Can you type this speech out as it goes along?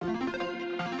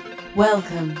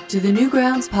Welcome to the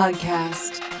Newgrounds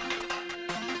Podcast.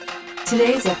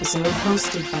 Today's episode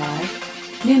hosted by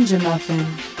Ninja Muffin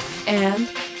and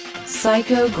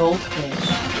Psycho Goldfish.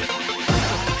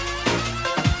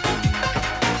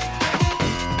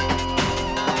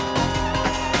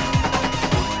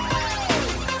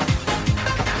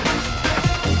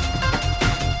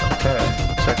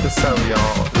 Check this out,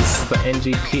 y'all. This is the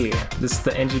NGP. This is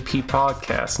the NGP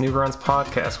podcast, Newgrounds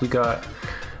podcast. We got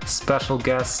special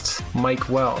guest Mike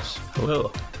Welsh.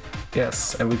 Hello.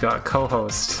 Yes, and we got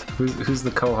co-host. Who's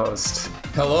the co-host?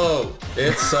 Hello,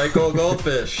 it's Psycho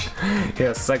Goldfish.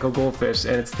 Yes, Psycho Goldfish,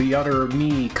 and it's the other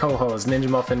me co-host, Ninja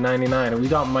Muffin 99, and we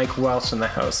got Mike Welsh in the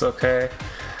house. Okay.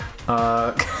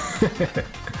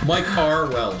 Mike R.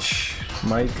 Welsh.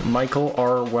 Michael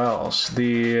R. Welsh,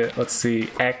 the,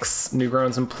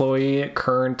 ex-Newgrounds employee,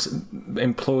 current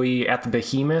employee at the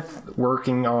Behemoth,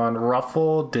 working on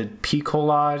Ruffle, did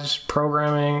P-Collage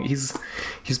programming. He's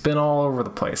been all over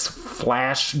the place.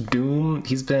 Flash, Doom,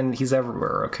 he's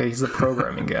everywhere, okay? He's the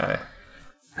programming guy.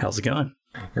 How's it going?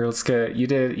 Here, let's get, you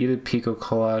did Pico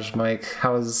Collage, Mike.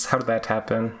 How did that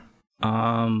happen?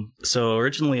 So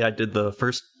originally I did the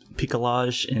first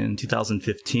P-Collage in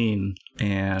 2015,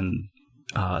 and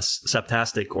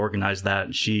Septastic organized that,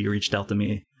 and she reached out to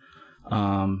me,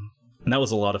 and that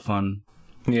was a lot of fun.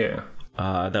 Yeah.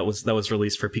 That was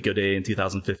released for Pico Day in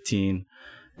 2015,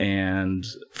 and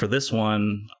for this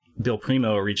one, Bill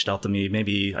Primo reached out to me,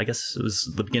 maybe, I guess it was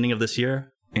the beginning of this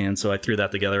year, and so I threw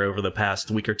that together over the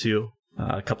past week or two,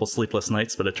 a couple sleepless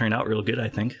nights, but it turned out real good, I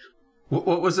think.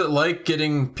 What was it like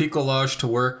getting P-Collage to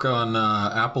work on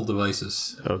Apple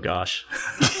devices? Oh gosh.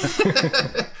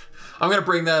 I'm going to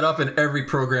bring that up in every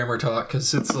programmer talk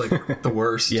because it's like the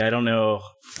worst. Yeah, I don't know.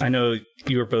 I know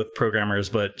you were both programmers,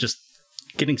 but just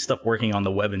getting stuff working on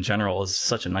the web in general is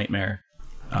such a nightmare.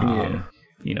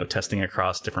 Testing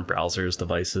across different browsers,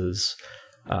 devices.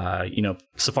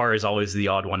 Safari is always the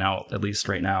odd one out, at least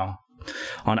right now.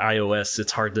 On iOS,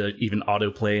 it's hard to even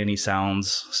autoplay any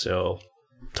sounds, so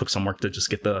it took some work to just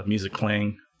get the music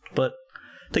playing. But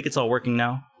I think it's all working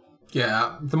now.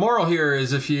 Yeah, the moral here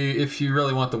is if you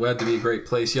really want the web to be a great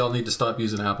place, y'all need to stop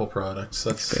using Apple products.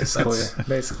 That's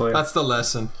basically that's the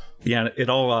lesson. Yeah, it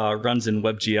all runs in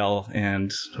WebGL,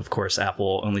 and of course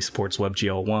Apple only supports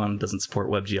WebGL 1, doesn't support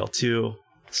WebGL 2,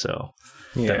 so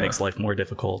that makes life more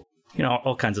difficult.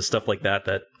 All kinds of stuff like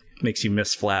that makes you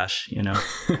miss Flash,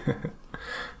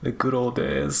 The good old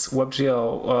days.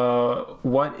 WebGL,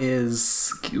 what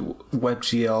is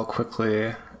WebGL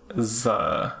quickly?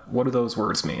 What do those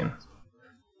words mean?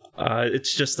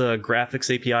 It's just a graphics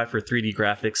API for 3D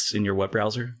graphics in your web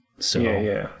browser. So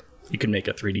you can make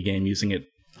a 3D game using it.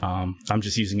 I'm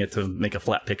just using it to make a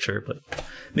flat picture, but it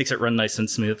makes it run nice and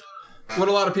smooth. What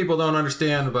a lot of people don't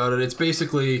understand about it, it's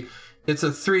a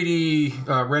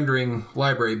 3D rendering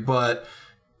library, but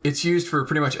it's used for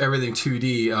pretty much everything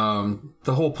 2D.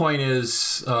 The whole point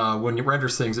is when it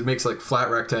renders things, it makes like flat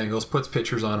rectangles, puts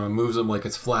pictures on them, and moves them like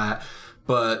it's flat.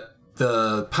 But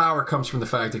the power comes from the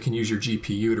fact it can use your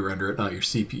GPU to render it, not your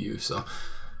CPU. So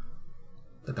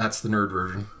that's the nerd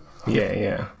version.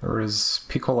 Yeah. There is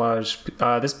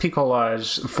P-Collage. This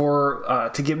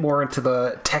P-Collage, to get more into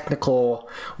the technical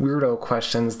weirdo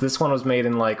questions, this one was made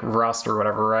in like Rust or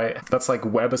whatever, right? That's like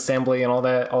WebAssembly and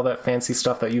all that fancy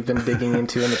stuff that you've been digging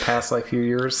into in the past like few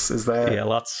years. Is that? Yeah,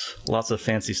 lots of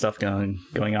fancy stuff going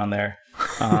on there.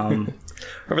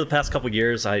 Over the past couple of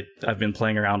years, I've been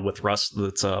playing around with Rust.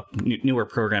 That's a newer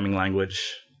programming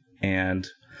language, and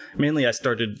mainly I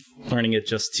started learning it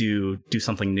just to do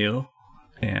something new.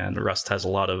 And Rust has a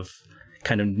lot of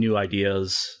kind of new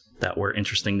ideas that were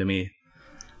interesting to me.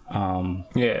 And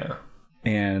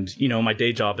my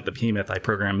day job at the Behemoth, I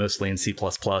program mostly in C++,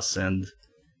 and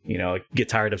get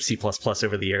tired of C++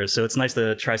 over the years. So it's nice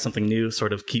to try something new,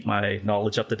 sort of keep my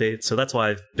knowledge up to date. So that's why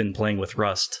I've been playing with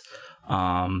Rust.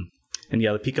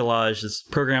 The P-Collage is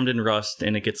programmed in Rust,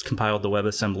 and it gets compiled to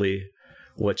WebAssembly,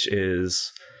 which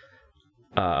is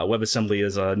WebAssembly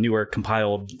is a newer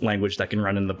compiled language that can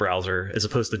run in the browser, as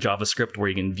opposed to JavaScript, where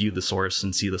you can view the source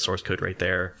and see the source code right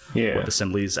there. Yeah.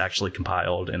 WebAssembly is actually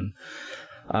compiled and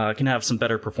can have some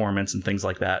better performance and things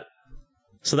like that.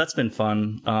 So that's been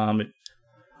fun. It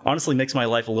honestly makes my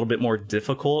life a little bit more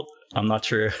difficult. I'm not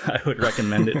sure I would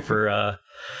recommend it for,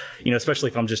 especially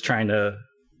if I'm just trying to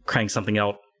crank something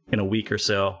out in a week or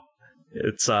so.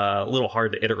 It's a little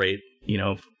hard to iterate.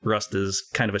 Rust is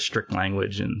kind of a strict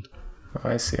language, and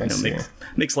I see.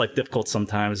 Makes life difficult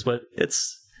sometimes, but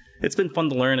it's been fun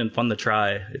to learn and fun to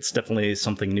try. It's definitely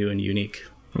something new and unique.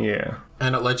 Yeah.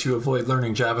 And it lets you avoid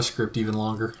learning JavaScript even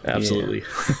longer. Absolutely.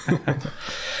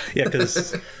 Yeah,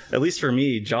 because at least for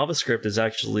me, JavaScript is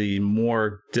actually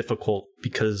more difficult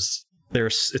because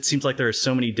it seems like there are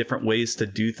so many different ways to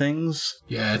do things.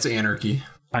 Yeah, it's anarchy.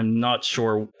 I'm not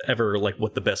sure ever like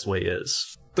what the best way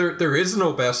is. There is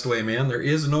no best way, man. There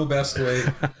is no best way.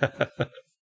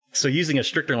 So using a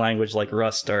stricter language like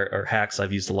Rust or Hax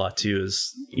I've used a lot too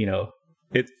is,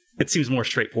 it seems more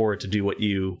straightforward to do what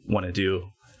you want to do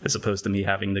as opposed to me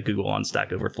having to Google on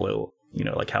Stack Overflow,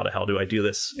 like how the hell do I do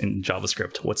this in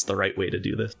JavaScript? What's the right way to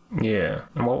do this? Yeah.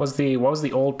 And what was the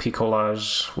old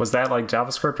Picolage? Was that like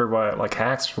JavaScript or what? Like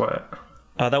Hax or what?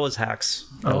 That was Hax.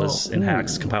 That was in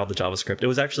Hax, compiled the JavaScript. It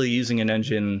was actually using an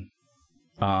engine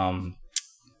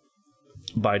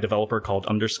by a developer called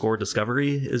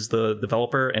 _Discovery is the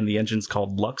developer, and the engine's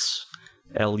called Lux,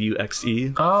 Luxe.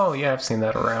 Oh, yeah, I've seen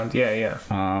that around. Yeah.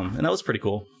 And that was pretty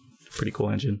cool. Pretty cool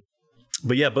engine.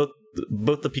 But yeah, both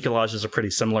the Picolages are pretty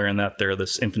similar in that they're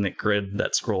this infinite grid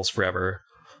that scrolls forever.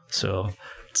 So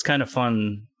it's kind of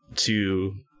fun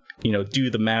to, do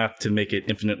the math to make it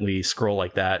infinitely scroll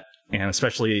like that. And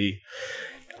especially,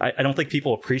 I don't think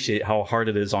people appreciate how hard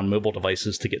it is on mobile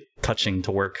devices to get touching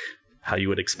to work how you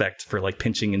would expect for like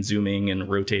pinching and zooming and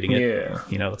rotating it. Yeah.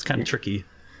 It's kind of tricky.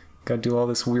 Gotta do all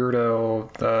this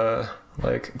weirdo,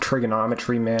 like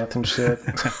trigonometry math and shit.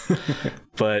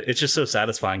 But it's just so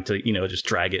satisfying to, just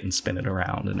drag it and spin it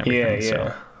around and everything. Yeah.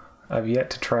 So. I've yet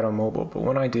to try it on mobile, but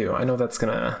when I do, I know that's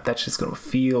just gonna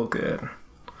feel good.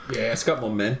 Yeah, it's got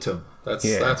momentum. That's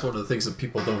one of the things that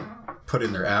people don't put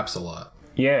in their apps a lot.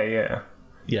 Yeah.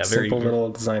 Yeah, simple little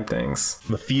design things.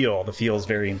 The feel is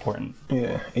very important.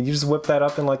 Yeah, and you just whip that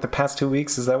up in like the past 2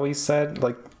 weeks. Is that what you said?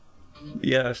 Like,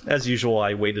 yeah, as usual,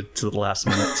 I waited to the last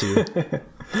minute to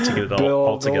get it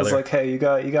all together. Bill was like, "Hey, you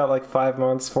got like 5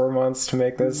 months, 4 months to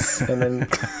make this," and then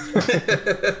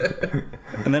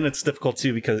and then it's difficult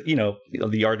too because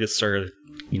the artists are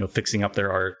fixing up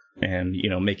their art and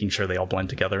making sure they all blend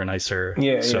together nicer.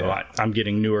 So I'm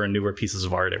getting newer and newer pieces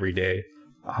of art every day.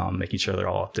 Making sure they're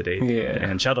all up to date. Yeah.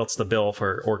 And shout outs to Bill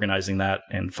for organizing that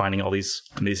and finding all these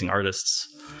amazing artists.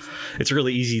 It's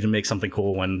really easy to make something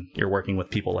cool when you're working with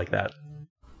people like that.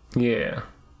 Yeah.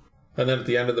 And then at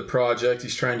the end of the project,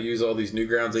 he's trying to use all these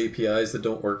Newgrounds APIs that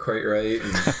don't work quite right.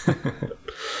 And...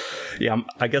 Yeah,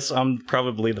 I guess I'm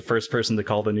probably the first person to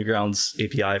call the Newgrounds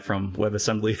API from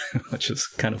WebAssembly, which is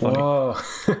kind of funny. Oh.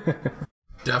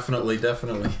 Definitely.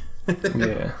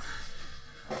 Yeah.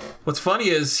 What's funny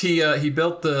is he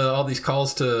built all these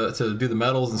calls to do the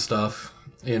metals and stuff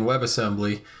in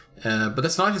WebAssembly, but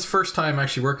that's not his first time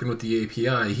actually working with the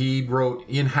API. He wrote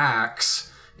in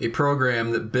Hax a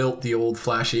program that built the old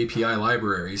Flash API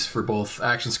libraries for both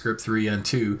ActionScript 3 and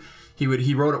 2.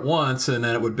 He wrote it once, and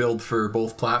then it would build for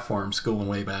both platforms going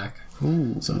way back.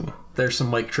 Ooh. So there's some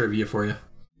Mike trivia for you.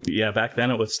 Yeah, back then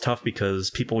it was tough because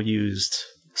people used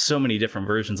so many different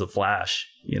versions of Flash,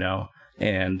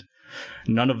 and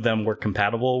none of them were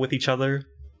compatible with each other.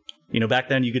 Back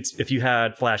then if you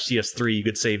had Flash CS3, you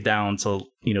could save down to,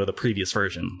 the previous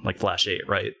version, like Flash 8,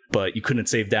 right? But you couldn't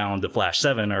save down to Flash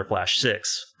 7 or Flash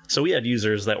 6. So we had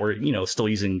users that were, still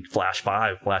using Flash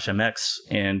 5, Flash MX,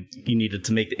 and you needed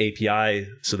to make the API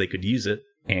so they could use it.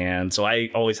 And so I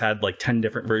always had like 10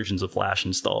 different versions of Flash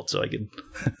installed so I could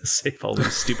save all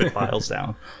these stupid files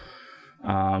down.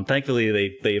 Thankfully,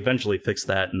 they eventually fixed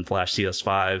that in Flash CS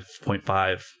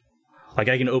 5.5. Like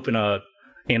I can open a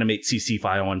animate CC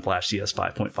file in Flash CS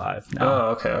 5.5 now.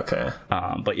 Oh, okay.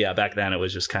 But yeah, back then it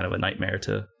was just kind of a nightmare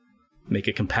to make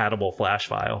a compatible Flash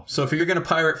file. So if you're going to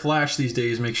pirate Flash these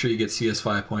days, make sure you get CS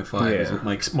 5.5.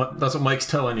 Yeah. That's what Mike's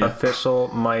telling you. Official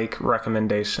Mike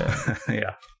recommendation.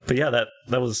 Yeah. But yeah,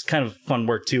 that was kind of fun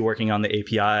work too, working on the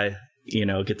API.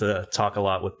 Get to talk a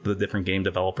lot with the different game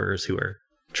developers who are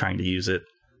trying to use it.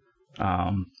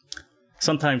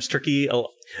 Sometimes tricky,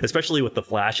 especially with the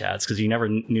Flash ads, because you never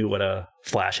knew what a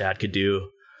Flash ad could do,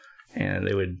 and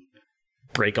they would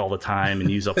break all the time and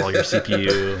use up all your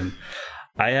CPU. And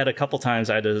I had a couple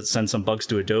times I had to send some bugs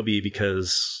to Adobe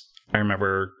because I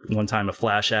remember one time a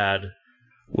Flash ad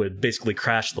would basically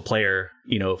crash the player,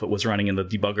 if it was running in the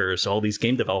debugger. So all these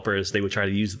game developers, they would try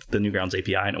to use the Newgrounds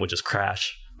API and it would just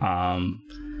crash.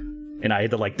 And I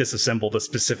had to disassemble the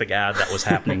specific ad that was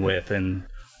happening with, and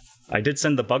I did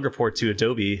send the bug report to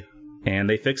Adobe, and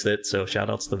they fixed it, so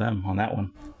shout-outs to them on that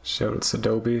one. Shout-outs to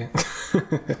Adobe.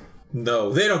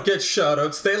 No, they don't get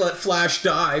shout-outs. They let Flash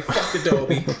die. Fuck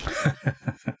Adobe.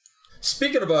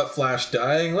 Speaking about Flash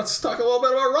dying, let's talk a little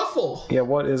bit about Ruffle. Yeah,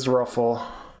 what is Ruffle?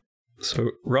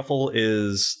 So Ruffle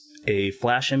is a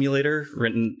Flash emulator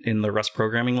written in the Rust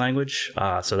programming language.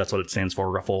 So that's what it stands for,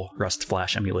 Ruffle, Rust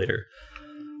Flash Emulator.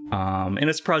 And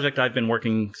it's a project I've been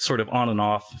working sort of on and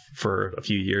off for a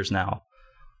few years now.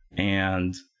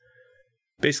 And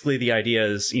basically the idea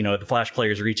is, the Flash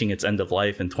player is reaching its end of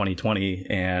life in 2020.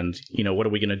 And, what are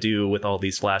we going to do with all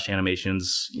these Flash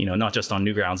animations, not just on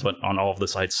Newgrounds, but on all of the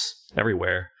sites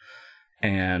everywhere.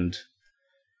 And,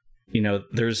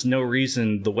 there's no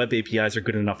reason the web APIs are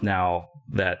good enough now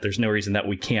that there's no reason that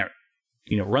we can't,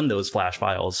 run those Flash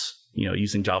files,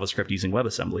 using JavaScript, using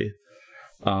WebAssembly.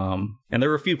 And there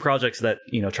were a few projects that,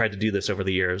 tried to do this over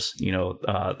the years.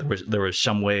 There was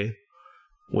Shumway,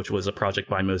 which was a project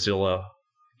by Mozilla,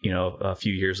 a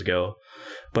few years ago.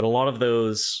 But a lot of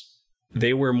those,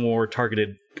 they were more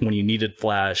targeted when you needed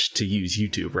Flash to use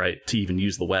YouTube, right? To even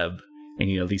use the web.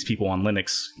 And, these people on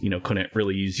Linux, couldn't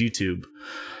really use YouTube.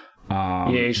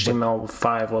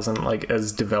 HTML5 wasn't like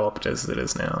as developed as it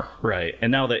is now. Right.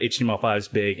 And now that HTML5 is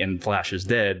big and Flash is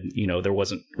dead, there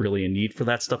wasn't really a need for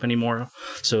that stuff anymore.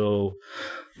 So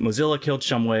Mozilla killed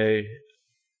Shumway,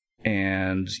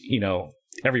 and,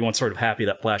 everyone's sort of happy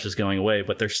that Flash is going away,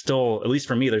 but there's still, at least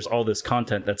for me, there's all this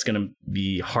content that's going to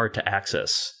be hard to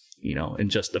access, in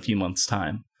just a few months'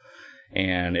 time.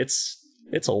 And it's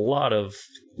a lot of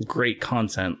great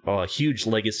content, a huge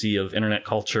legacy of internet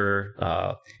culture,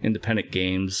 independent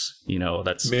games,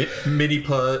 that's mini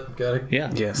putt, got it.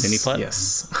 Yeah. Yes. Mini putt.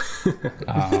 Yes.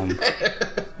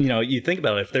 You think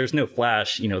about it, if there's no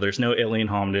Flash, there's no Alien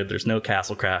Hominid, there's no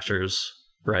Castle Crashers,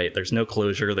 right? There's no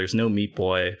Closure, there's no Meat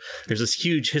Boy. There's this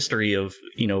huge history of,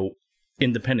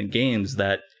 independent games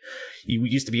that you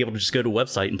used to be able to just go to a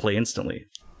website and play instantly.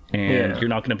 And you're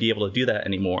not going to be able to do that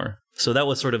anymore. So that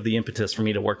was sort of the impetus for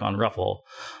me to work on Ruffle.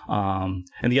 And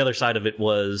the other side of it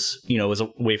was, it was a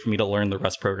way for me to learn the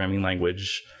Rust programming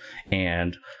language.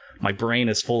 And my brain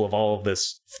is full of all of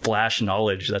this Flash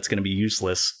knowledge that's going to be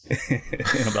useless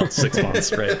in about 6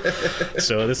 months, right?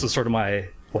 So this was sort of my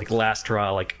last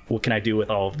hurrah. What can I do with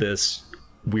all of this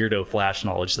weirdo Flash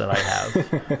knowledge that I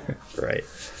have, right?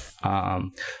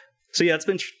 So yeah, it's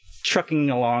been trucking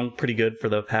along pretty good for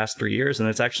the past 3 years, and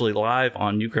it's actually live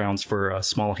on Newgrounds for a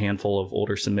small handful of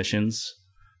older submissions.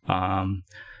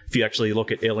 If you actually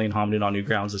look at Alien Hominid on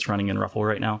Newgrounds, it's running in Ruffle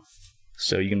right now,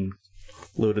 so you can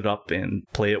load it up and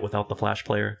play it without the Flash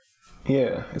player.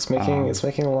 Yeah, it's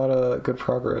making a lot of good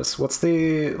progress. What's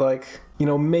the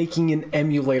making an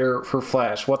emulator for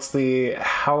Flash?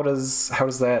 How does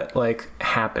that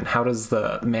happen? How does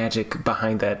the magic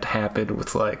behind that happen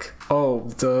with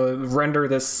to render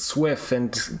this SWIFT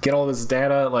and get all this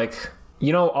data,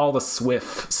 all the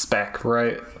SWIFT spec,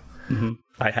 right? Mm-hmm.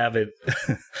 I have it.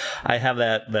 I have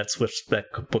that SWIFT spec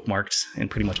bookmarked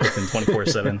and pretty much open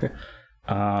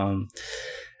 24/7.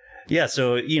 Yeah,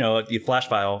 so, you Flash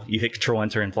file, you hit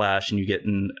Control-Enter in Flash, and you get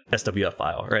an SWF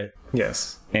file, right?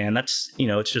 Yes. And that's,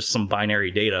 it's just some binary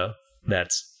data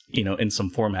that's, in some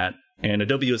format. And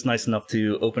Adobe was nice enough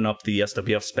to open up the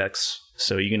SWF specs,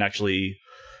 so you can actually,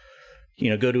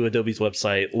 go to Adobe's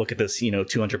website, look at this,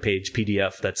 200-page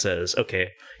PDF that says,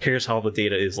 okay, here's how the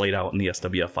data is laid out in the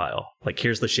SWF file.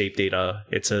 Here's the shape data.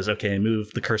 It says, okay,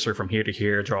 move the cursor from here to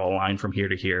here, draw a line from here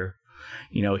to here.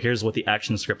 Here's what the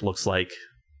action script looks like.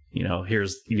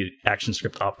 Here's the action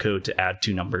script opcode to add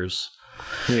 2 numbers.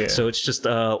 Yeah. So it's just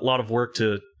a lot of work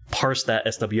to parse that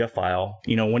SWF file.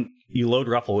 When you load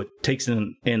Ruffle, it takes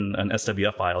in an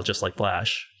SWF file just like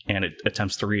Flash, and it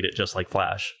attempts to read it just like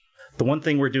Flash. The one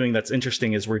thing we're doing that's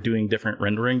interesting is we're doing different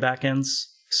rendering backends.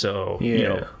 So,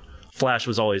 Flash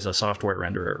was always a software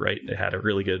renderer, right? It had a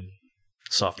really good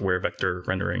software vector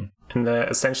rendering. And that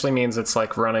essentially means it's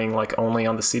running only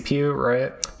on the CPU,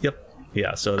 right? Yep.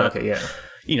 Yeah. So that, okay, yeah.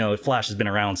 Flash has been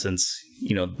around since,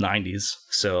 the 90s.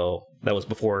 So that was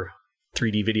before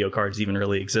 3D video cards even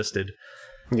really existed.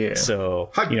 Yeah.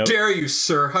 So how dare you,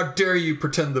 sir? How dare you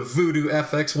pretend the Voodoo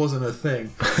FX wasn't a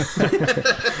thing?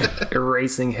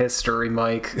 Erasing history,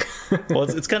 Mike. Well,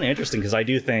 it's kind of interesting because I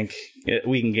do think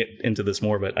we can get into this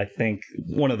more, but I think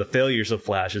one of the failures of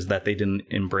Flash is that they didn't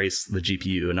embrace the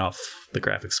GPU enough, the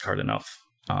graphics card enough.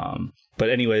 But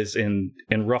anyways, in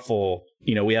Ruffle,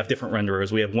 we have different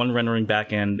renderers. We have one rendering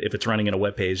backend. If it's running in a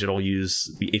web page, it'll use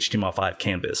the HTML5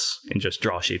 canvas and just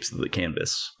draw shapes to the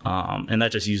canvas. And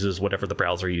that just uses whatever the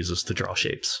browser uses to draw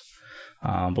shapes.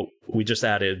 But we just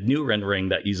added new rendering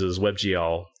that uses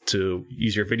WebGL to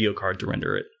use your video card to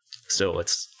render it. So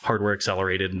it's hardware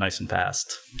accelerated, nice and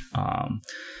fast.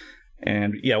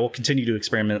 And yeah, we'll continue to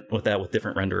experiment with that with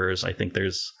different renderers. I think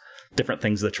there's different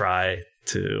things to try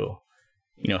to,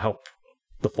 help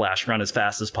the Flash run as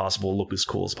fast as possible, look as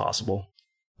cool as possible.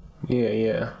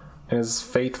 Yeah. And as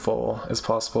faithful as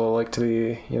possible, to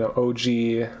the,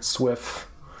 OG Swift,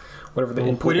 whatever the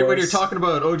input was. When you're talking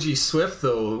about OG Swift,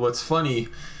 though, what's funny,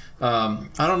 I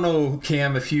don't know,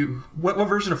 Cam, if you... What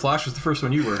version of Flash was the first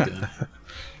one you worked in?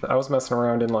 I was messing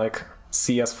around in like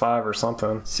CS5 or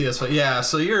something. CS5, yeah.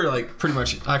 So you're like pretty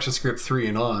much ActionScript 3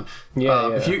 and on.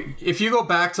 Yeah. If you go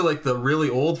back to like the really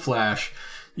old Flash,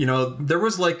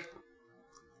 there's like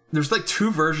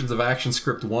 2 versions of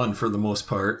ActionScript 1 for the most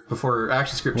part before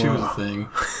ActionScript 2 was a thing.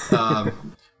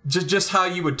 Just how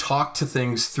you would talk to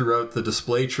things throughout the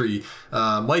display tree.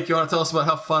 Mike, you want to tell us about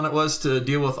how fun it was to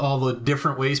deal with all the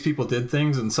different ways people did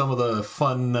things and some of the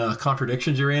fun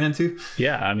contradictions you ran into?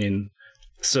 Yeah, I mean,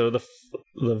 so the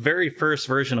very first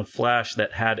version of Flash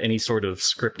that had any sort of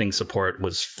scripting support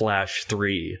was Flash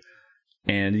 3.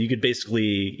 And you could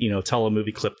basically, tell a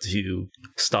movie clip to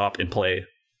stop and play.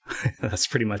 That's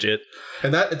pretty much it.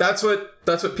 And that's what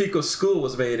Pico's School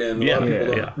was made in. A lot of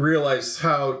people don't realize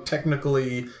how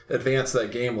technically advanced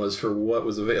that game was for what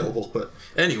was available. But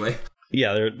anyway.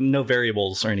 Yeah, there are no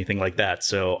variables or anything like that.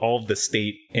 So all of the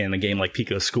state in a game like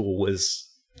Pico's School was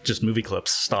just movie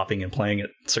clips stopping and playing at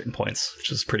certain points, which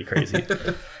is pretty crazy.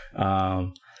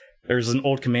 There's an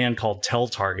old command called tell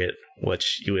target,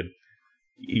 which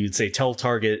you'd say tell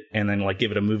target and then like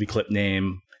give it a movie clip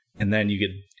name, and then you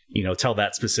could tell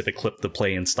that specific clip to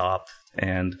play and stop.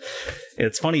 And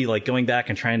it's funny, like going back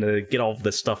and trying to get all of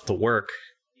this stuff to work,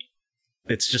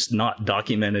 it's just not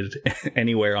documented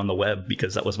anywhere on the web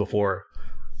because that was before.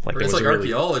 It's like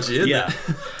archaeology, isn't it?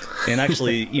 And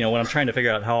actually, when I'm trying to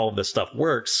figure out how all this stuff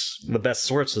works, the best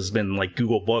source has been like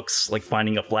Google Books, like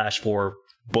finding a Flash 4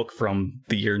 book from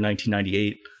the year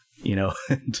 1998. You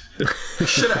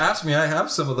should have asked me. I have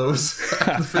some of those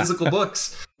the physical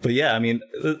books. But yeah, I mean,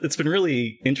 it's been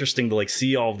really interesting to like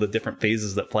see all of the different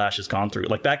phases that Flash has gone through.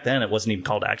 Like back then, it wasn't even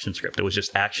called ActionScript; it was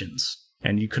just actions,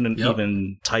 and you couldn't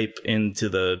even type into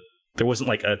there wasn't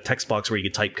like a text box where you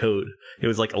could type code. It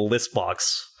was like a list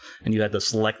box, and you had to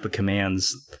select the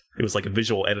commands. It was like a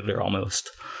visual editor almost.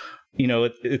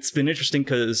 It's been interesting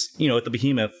because at the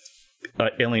Behemoth,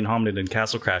 Alien Hominid and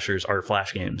Castle Crashers are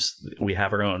Flash games. We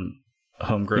have our own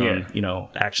homegrown,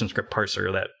 ActionScript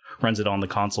parser that runs it on the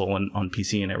console and on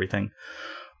PC and everything.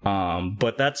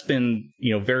 But that's been,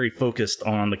 very focused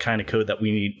on the kind of code that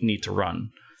we need to run.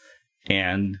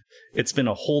 And it's been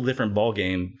a whole different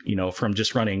ballgame, from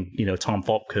just running, Tom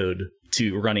Fulp code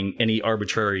to running any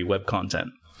arbitrary web content,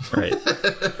 right?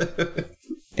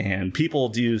 And people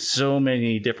do so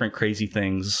many different crazy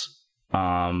things.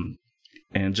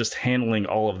 And just handling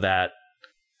all of that,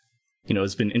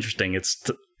 has been interesting.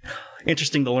 It's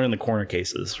interesting to learn the corner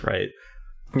cases, right?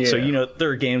 Yeah. So, there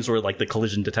are games where like the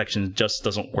collision detection just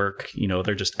doesn't work.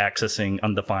 They're just accessing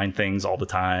undefined things all the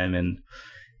time. And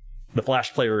the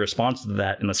Flash player responds to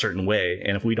that in a certain way.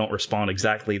 And if we don't respond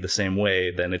exactly the same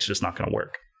way, then it's just not going to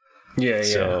work. Yeah.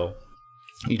 So,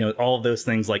 all of those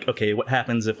things like, okay, what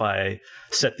happens if I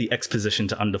set the X position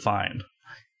to undefined?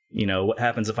 What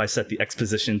happens if I set the X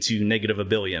position to -1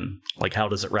 billion? Like, how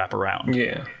does it wrap around?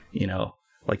 Yeah.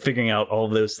 Like figuring out all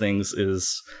of those things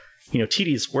is,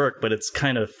 tedious work, but it's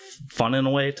kind of fun in a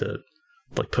way to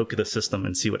like poke at the system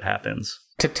and see what happens.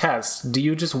 To test, do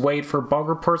you just wait for bug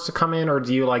reports to come in, or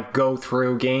do you like go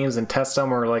through games and test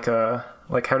them, or like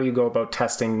how do you go about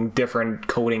testing different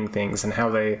coding things and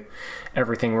how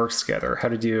everything works together?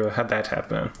 How'd that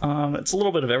happen? It's a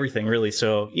little bit of everything, really.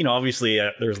 So, obviously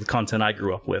there's the content I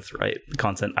grew up with, right? The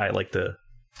content I like to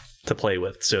play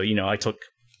with. So, I took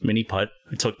Mini Putt,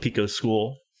 I took Pico's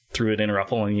School, threw it in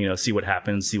Ruffle and, see what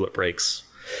happens, see what breaks.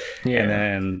 Yeah. And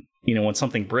then, when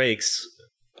something breaks,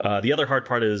 the other hard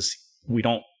part is we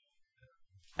don't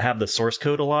have the source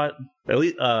code a lot. At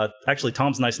least, actually,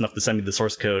 Tom's nice enough to send me the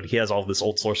source code. He has all this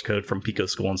old source code from Pico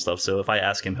School and stuff. So if I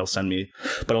ask him, he'll send me.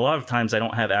 But a lot of times I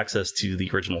don't have access to the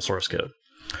original source code.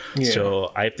 Yeah.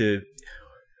 So I have to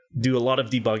do a lot of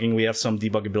debugging. We have some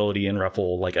debuggability in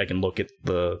Ruffle. Like I can look at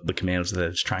the commands that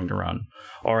it's trying to run,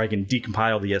 or I can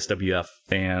decompile the SWF.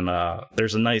 And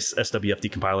there's a nice SWF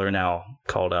decompiler now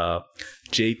called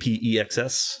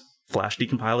JPEXS. Flash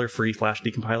decompiler, free Flash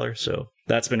decompiler. So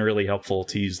that's been really helpful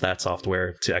to use that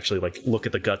software to actually like look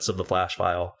at the guts of the Flash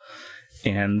file.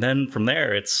 And then from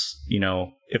there, it's,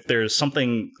 if there's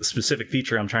something specific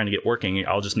feature I'm trying to get working,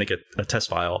 I'll just make a test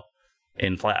file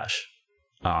in Flash.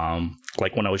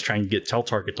 Like when I was trying to get tell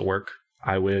target to work,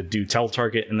 I would do tell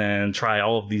target and then try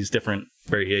all of these different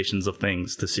variations of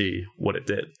things to see what it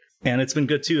did. And it's been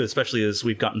good too, especially as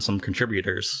we've gotten some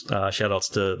contributors. Shout outs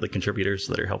to the contributors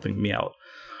that are helping me out.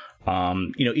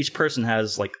 Each person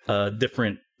has like a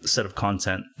different set of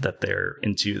content that they're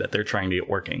into, that they're trying to get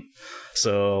working.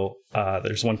 So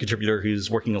there's one contributor who's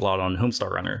working a lot on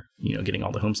Homestar Runner, getting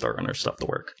all the Homestar Runner stuff to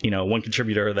work. One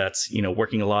contributor that's,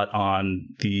 working a lot on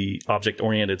the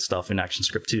object-oriented stuff in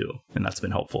ActionScript 2, and that's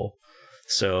been helpful.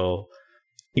 So,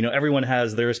 everyone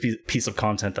has their piece of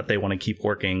content that they want to keep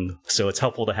working. So it's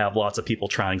helpful to have lots of people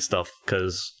trying stuff,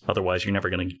 because otherwise you're never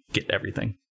going to get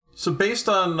everything. So based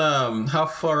on how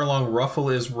far along Ruffle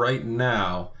is right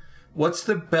now, what's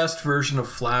the best version of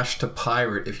Flash to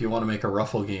pirate if you want to make a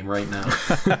Ruffle game right now?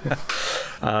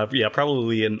 Yeah,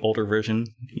 probably an older version,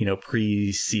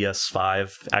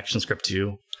 pre-CS5, ActionScript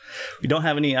 2. We don't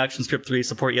have any ActionScript 3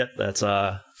 support yet. That's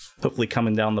hopefully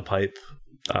coming down the pipe.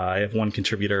 I have one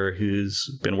contributor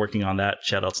who's been working on that.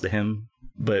 Shout outs to him.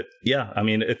 But yeah, I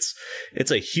mean, it's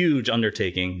a huge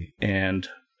undertaking, and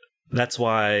that's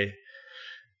why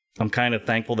I'm kind of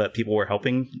thankful that people were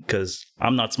helping, because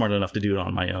I'm not smart enough to do it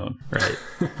on my own, right?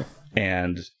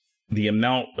 And the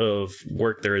amount of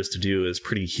work there is to do is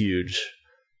pretty huge.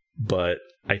 But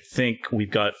I think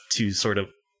we've got to sort of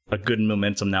a good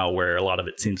momentum now where a lot of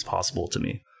it seems possible to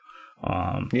me.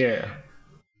 Yeah.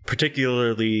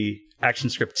 Particularly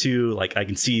ActionScript 2, like I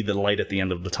can see the light at the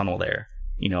end of the tunnel there.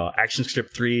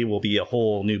 ActionScript 3 will be a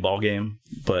whole new ballgame,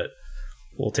 but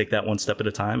we'll take that one step at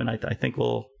a time, and I think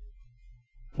we'll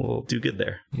do good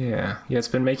there. Yeah, it's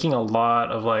been making a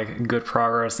lot of like good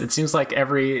progress. It seems like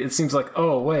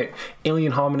oh wait,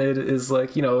 Alien Hominid is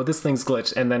like, this thing's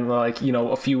glitched, and then like,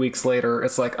 a few weeks later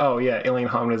it's like, oh yeah, Alien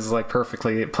Hominid is like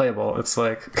perfectly playable. It's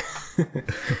like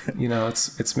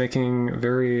it's making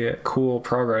very cool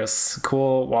progress.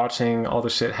 Cool watching all the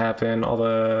shit happen, all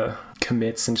the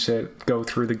commits and shit go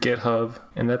through the GitHub,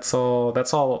 and that's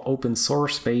all open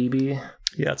source, baby.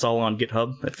 Yeah, it's all on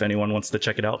GitHub if anyone wants to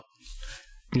check it out.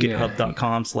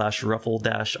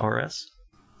 GitHub.com/ruffle-rs.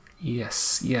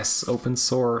 Yes, open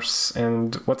source.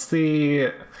 And what's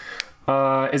the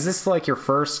is this like your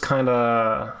first kind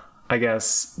of, I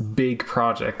guess, big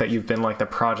project that you've been like the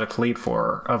project lead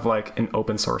for, of like an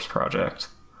open source project?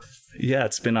 Yeah,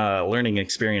 it's been a learning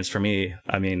experience for me.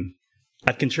 I mean,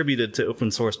 I've contributed to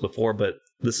open source before, but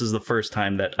this is the first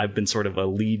time that I've been sort of a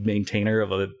lead maintainer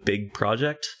of a big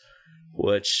project,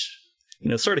 which,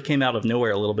 sort of came out of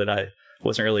nowhere a little bit. I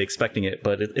wasn't really expecting it,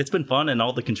 but it's been fun, and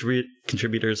all the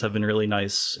contributors have been really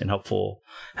nice and helpful.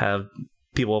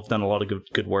 People have done a lot of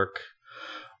good work.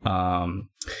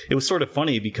 It was sort of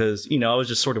funny because, I was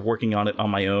just sort of working on it on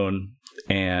my own,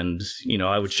 and,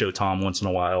 I would show Tom once in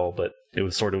a while, but it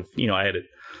was sort of, I had it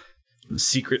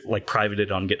secret, like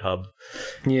privated on GitHub.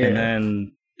 Yeah. And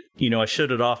then, I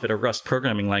showed it off at a Rust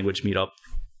programming language meetup,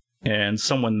 and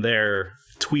someone there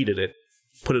tweeted it,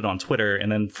 put it on Twitter,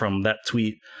 and then from that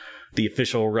tweet, the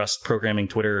official Rust programming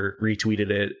Twitter retweeted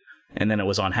it, and then it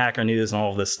was on Hacker News and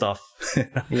all of this stuff.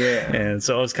 Yeah. And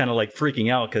so I was kind of like freaking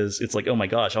out, because it's like, oh my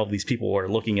gosh, all these people are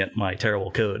looking at my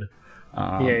terrible code.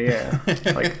 Yeah.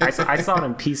 Like I saw it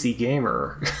in PC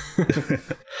Gamer.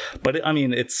 But I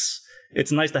mean, it's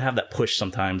nice to have that push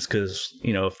sometimes, because,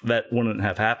 if that wouldn't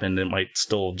have happened, it might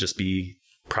still just be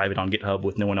private on GitHub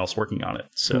with no one else working on it.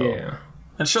 So yeah.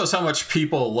 It shows how much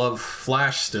people love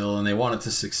Flash still, and they want it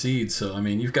to succeed. So, I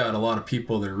mean, you've got a lot of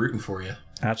people that are rooting for you.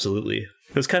 Absolutely.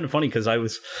 It was kind of funny, because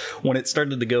when it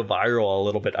started to go viral a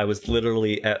little bit, I was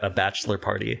literally at a bachelor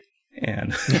party,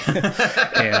 and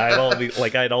and I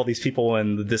had all these people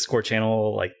in the Discord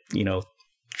channel, like,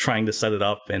 trying to set it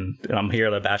up, and I'm here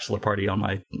at a bachelor party on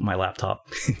my laptop,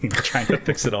 trying to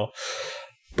fix it all.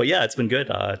 But yeah, it's been good.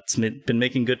 It's been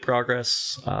making good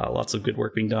progress. Lots of good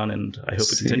work being done, and I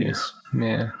hope it continues.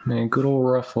 Man, good old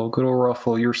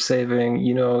Ruffle. You're saving,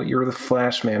 you're the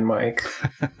Flash man, Mike.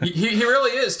 he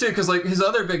really is, too, because like his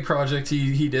other big project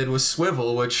he did was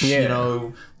Swivel, which,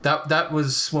 that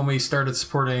was when we started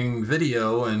supporting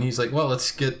video, and he's like, well,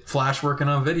 let's get Flash working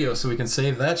on video so we can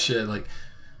save that shit. Like,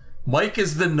 Mike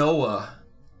is the Noah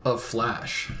of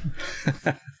Flash.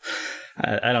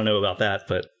 I don't know about that,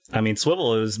 but I mean,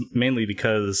 Swivel is mainly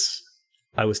because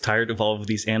I was tired of all of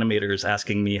these animators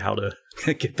asking me how to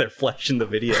get their flesh in the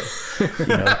video.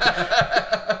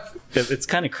 It's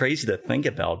kind of crazy to think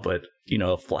about, but,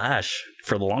 Flash,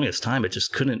 for the longest time, it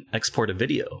just couldn't export a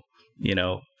video.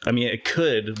 I mean, it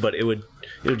could, but it would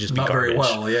just be not garbage. Very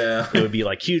well, yeah. It would be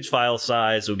like huge file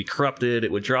size. It would be corrupted.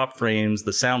 It would drop frames.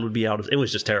 The sound would be out of. It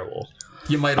was just terrible.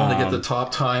 You might only get the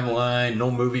top timeline, no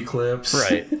movie clips.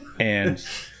 Right. And,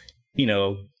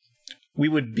 we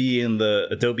would be in the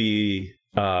Adobe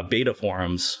beta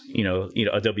forums.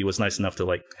 Adobe was nice enough to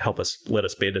like let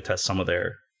us beta test some of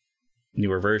their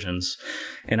newer versions.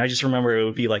 And I just remember it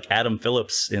would be like Adam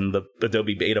Phillips in the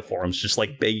Adobe beta forums, just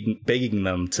like begging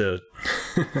them to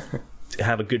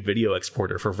have a good video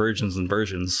exporter for versions and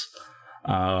versions.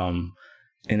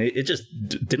 And it just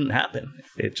didn't happen.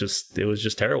 It was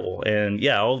just terrible. And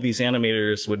yeah, all of these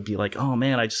animators would be like, oh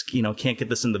man, I just, can't get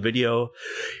this in the video.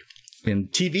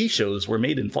 And TV shows were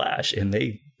made in Flash, and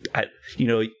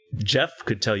Jeff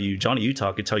could tell you, Johnny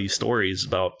Utah could tell you stories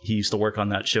about, he used to work on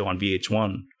that show on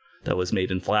VH1 that was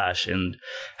made in Flash, and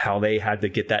how they had to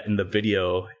get that in the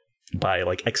video by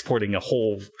like exporting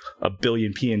a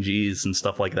billion PNGs and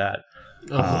stuff like that.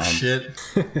 Oh, shit.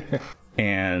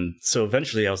 And so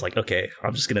eventually I was like, okay,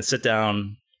 I'm just going to sit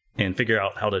down and figure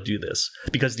out how to do this.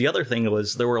 Because the other thing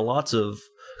was, there were lots of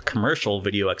commercial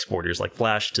video exporters, like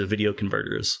Flash to video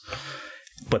converters,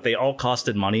 but they all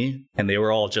costed money, and they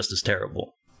were all just as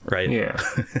terrible, right? Yeah.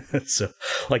 So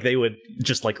like they would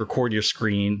just like record your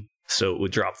screen so it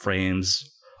would drop frames,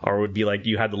 or it would be like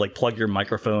you had to like plug your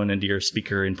microphone into your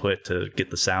speaker input to get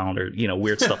the sound, or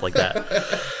weird stuff like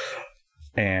that.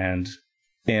 And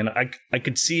I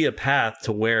could see a path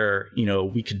to where,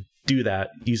 we could do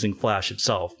that using Flash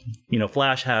itself.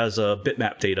 Flash has a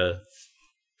bitmap data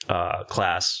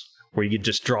class where you could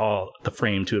just draw the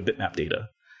frame to a bitmap data.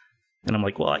 And I'm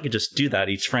like, well, I could just do that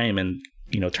each frame and,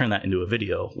 turn that into a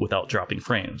video without dropping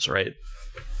frames, right?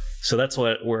 So that's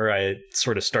where I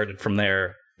sort of started from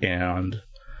there. And,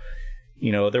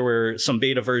 there were some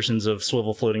beta versions of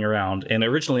Swivel floating around. And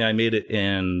originally I made it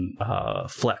in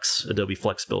Adobe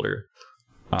Flex Builder.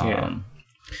 And,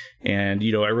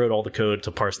 I wrote all the code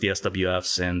to parse the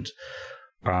SWFs, and,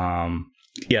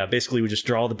 basically we just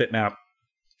draw the bitmap,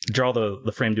 draw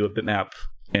the frame to a bitmap,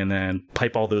 and then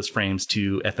pipe all those frames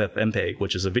to FFmpeg,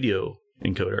 which is a video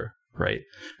encoder, right?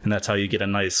 And that's how you get a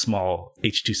nice small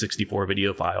H.264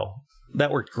 video file.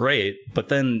 That worked great, but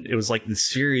then it was like this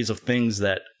series of things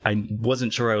that I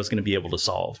wasn't sure I was going to be able to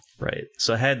solve, right?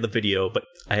 So I had the video, but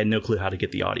I had no clue how to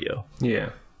get the audio.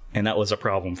 Yeah. And that was a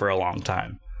problem for a long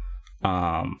time.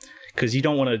 Because you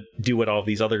don't want to do what all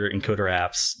these other encoder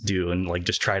apps do and like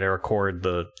just try to record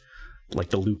the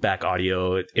loopback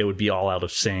audio. It would be all out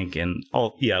of sync, and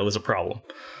it was a problem.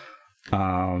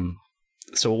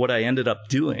 So what I ended up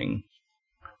doing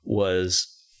was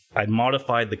I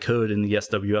modified the code in the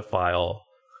SWF file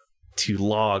to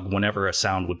log whenever a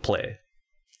sound would play.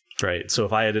 Right. So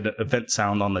if I had an event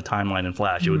sound on the timeline in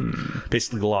Flash, it would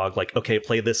basically log like, okay,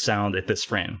 play this sound at this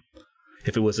frame.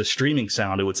 If it was a streaming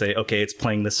sound, it would say, okay, it's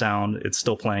playing the sound. It's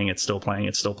still playing. It's still playing.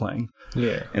 It's still playing.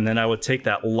 Yeah. And then I would take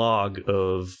that log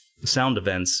of sound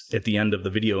events at the end of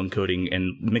the video encoding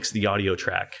and mix the audio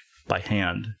track by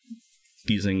hand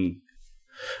using,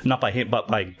 not by hand, but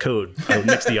by code. I would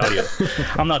mix the audio.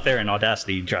 I'm not there in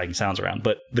Audacity dragging sounds around,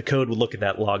 but the code would look at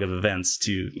that log of events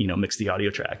to, mix the audio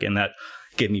track. And that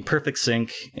gave me perfect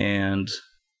sync, and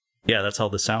that's how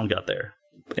the sound got there.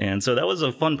 And so that was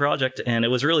a fun project, and it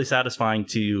was really satisfying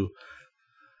to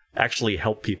actually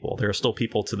help people. There are still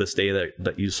people to this day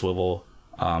that use Swivel.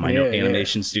 I know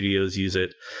animation studios use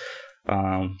it.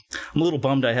 I'm a little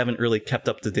bummed I haven't really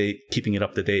keeping it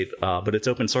up to date, but it's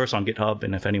open source on GitHub,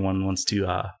 and if anyone wants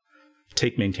to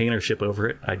take maintainership over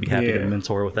it, I'd be happy to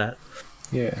mentor with that.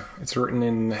 Yeah, it's written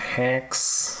in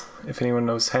Hacks. If anyone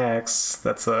knows Hacks,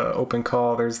 that's an open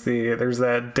call. There's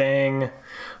that dang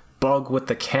bug with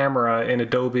the camera in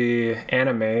Adobe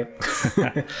Animate.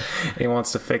 He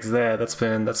wants to fix that. That's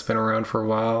been around for a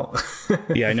while.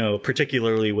 Yeah, I know.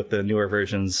 Particularly with the newer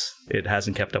versions, it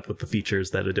hasn't kept up with the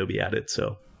features that Adobe added.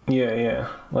 So yeah, it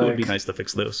would be nice to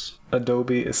fix those.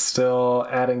 Adobe is still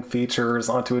adding features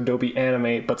onto Adobe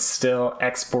Animate, but still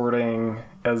exporting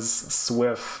as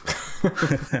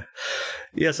SWF.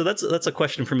 Yeah, so that's a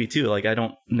question for me too. Like, I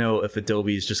don't know if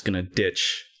Adobe is just going to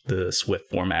ditch the SWF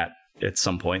format at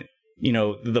some point.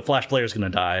 The Flash player is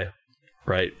going to die,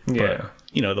 right? Yeah.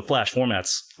 But, the Flash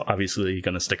format's obviously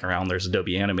going to stick around. There's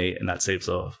Adobe Animate, and that saves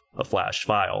a Flash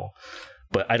file.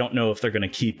 But I don't know if they're going to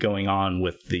keep going on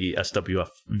with the SWF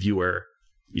viewer,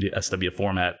 SWF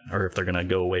format, or if they're going to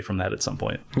go away from that at some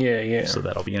point. Yeah. So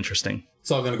that'll be interesting. It's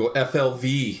all going to go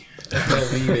FLV.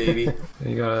 FLV, baby.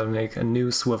 You got to make a new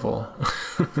Swivel.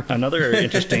 Another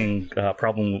interesting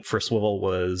problem for Swivel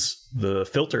was the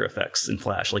filter effects in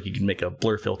Flash. Like, you can make a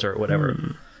blur filter or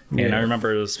whatever. Yeah. And I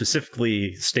remember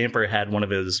specifically Stamper had one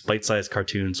of his bite-sized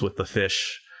cartoons with the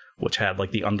fish, which had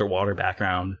like the underwater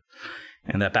background.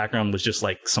 And that background was just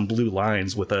like some blue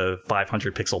lines with a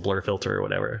 500 pixel blur filter or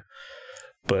whatever.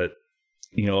 But,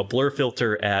 a blur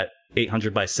filter at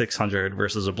 800 by 600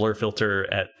 versus a blur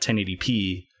filter at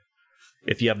 1080p,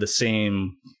 if you have the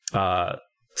same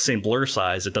blur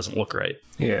size, it doesn't look right.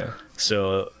 Yeah.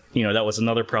 So, that was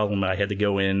another problem. I had to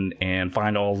go in and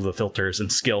find all of the filters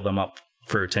and scale them up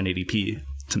for 1080p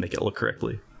to make it look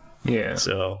correctly. Yeah.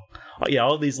 So yeah,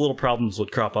 all of these little problems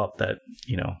would crop up that,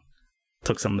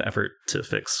 took some effort to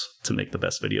fix to make the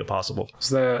best video possible.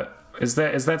 So is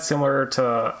that similar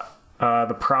to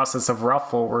the process of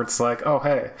Ruffle, where it's like, oh,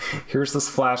 hey, here's this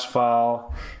Flash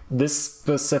file, this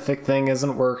specific thing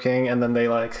isn't working, and then they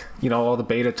like, all the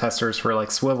beta testers for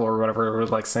like Swivel or whatever would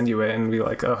like send you it and be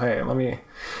like, oh, hey, let me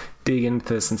dig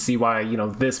into this and see why,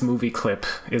 this movie clip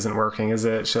isn't working. Is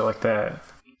it shit like that?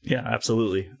 Yeah,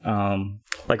 absolutely.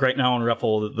 Like right now in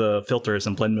Ruffle, the filters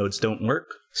and blend modes don't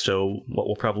work. So what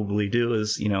we'll probably do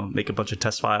is, make a bunch of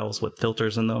test files with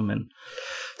filters in them and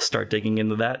start digging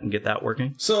into that and get that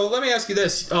working. So let me ask you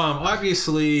this.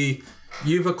 Obviously,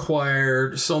 you've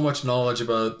acquired so much knowledge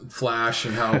about Flash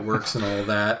and how it works and all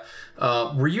that.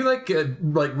 Were you like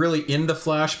really into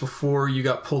Flash before you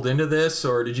got pulled into this,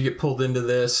 or did you get pulled into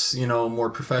this, more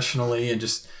professionally and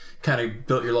just kind of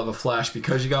built your love of Flash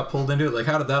because you got pulled into it? Like,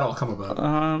 how did that all come about?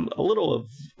 A little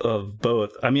of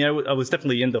both. I mean, I was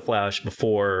definitely into Flash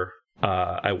before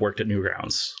I worked at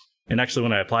Newgrounds. And actually,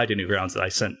 when I applied to Newgrounds, I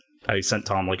sent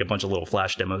Tom like a bunch of little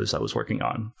Flash demos I was working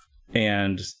on.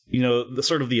 And, the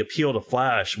sort of the appeal to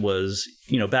Flash was,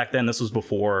 back then, this was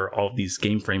before all of these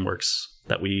game frameworks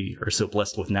that we are so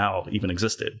blessed with now even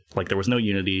existed. Like, there was no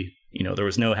Unity, there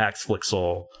was no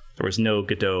Haxflixel, there was no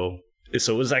Godot.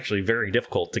 So it was actually very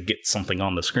difficult to get something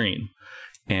on the screen.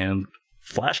 And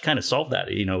Flash kind of solved that.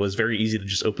 It was very easy to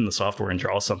just open the software and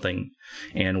draw something,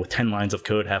 and with 10 lines of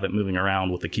code have it moving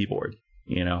around with the keyboard,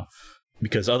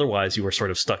 because otherwise you were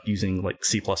sort of stuck using like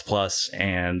C++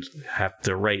 and have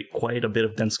to write quite a bit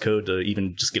of dense code to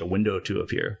even just get a window to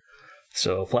appear.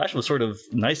 So Flash was sort of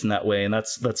nice in that way, and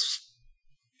that's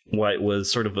why it was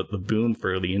sort of the boom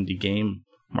for the indie game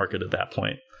market at that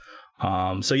point.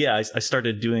 So yeah, I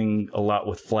started doing a lot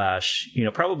with Flash.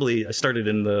 Probably I started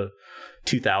in the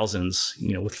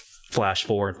 2000s, with Flash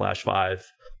 4 and Flash 5.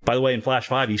 By the way, in Flash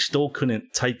 5, you still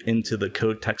couldn't type into the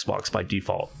code text box by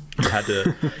default. You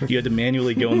had to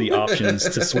manually go in the options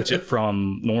to switch it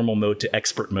from normal mode to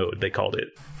expert mode, they called it.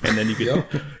 And then you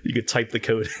could type the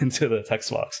code into the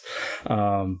text box.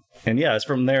 And yeah,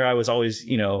 from there, I was always,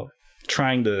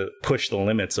 trying to push the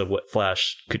limits of what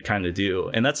Flash could kind of do.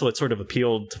 And that's what sort of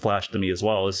appealed to Flash to me as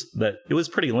well, is that it was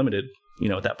pretty limited,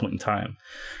 at that point in time.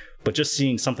 But just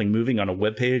seeing something moving on a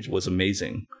web page was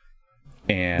amazing.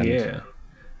 And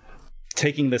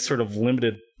taking this sort of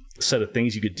limited set of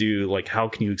things you could do, like how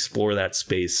can you explore that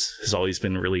space, has always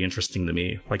been really interesting to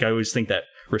me. Like I always think that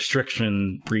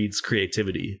restriction breeds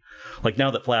creativity. Like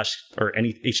now that Flash or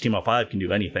any HTML5 can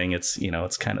do anything, it's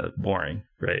it's kind of boring,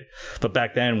 right? But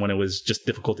back then, when it was just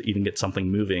difficult to even get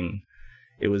something moving,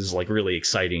 it was like really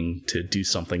exciting to do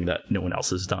something that no one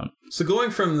else has done. So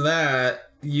going from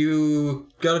that, you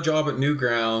got a job at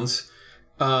Newgrounds.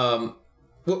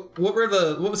 What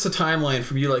was the timeline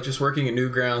from you, like just working at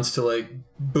Newgrounds to like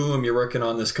boom, you're working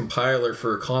on this compiler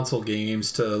for console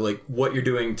games, to like what you're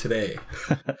doing today?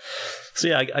 So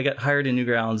yeah, I got hired in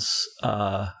Newgrounds,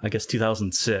 I guess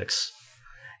 2006,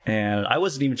 and I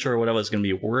wasn't even sure what I was going to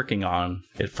be working on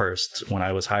at first when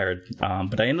I was hired.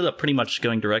 But I ended up pretty much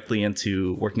going directly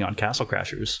into working on Castle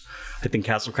Crashers. I think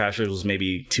Castle Crashers was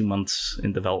maybe 2 months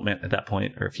in development at that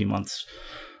point, or a few months,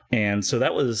 and so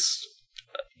that was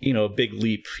a big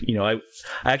leap. I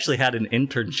actually had an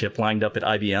internship lined up at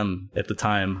IBM at the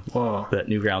time. Whoa. That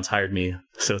Newgrounds hired me.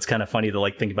 So it's kind of funny to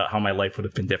like think about how my life would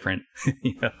have been different.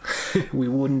 We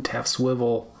wouldn't have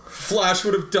Swivel. Flash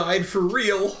would have died for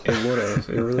real. It would have.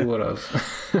 It really would have.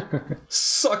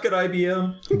 Suck at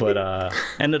IBM. But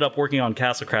ended up working on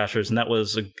Castle Crashers, and that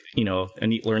was a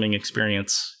neat learning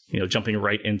experience. Jumping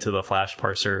right into the Flash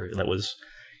parser that was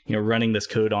running this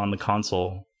code on the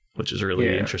console, which is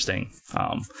really interesting.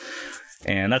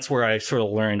 And that's where I sort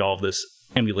of learned all of this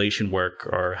emulation work,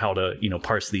 or how to,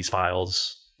 parse these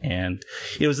files. And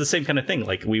it was the same kind of thing.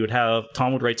 Like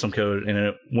Tom would write some code and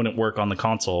it wouldn't work on the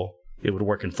console. It would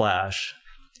work in Flash.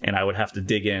 And I would have to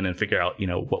dig in and figure out,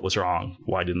 what was wrong,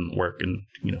 why didn't it work, and,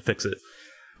 fix it.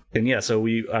 And yeah, so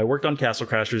I worked on Castle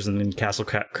Crashers, and then Castle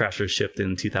Crashers shipped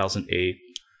in 2008.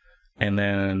 And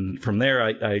then from there,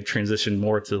 I transitioned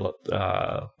more to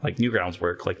like Newgrounds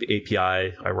work, like the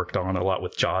API. I worked on a lot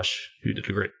with Josh, who did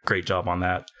a great job on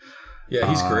that. Yeah,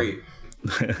 he's great.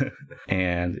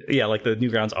 And yeah, like the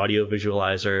Newgrounds audio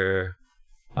visualizer,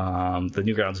 the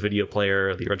Newgrounds video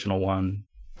player, the original one.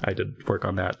 I did work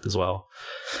on that as well.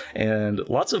 And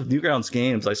lots of Newgrounds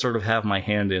games I sort of have my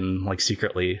hand in, like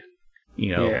secretly.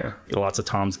 Lots of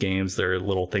Tom's games, there are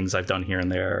little things I've done here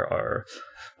and there, or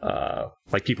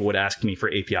like people would ask me for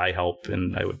API help,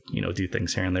 and I would do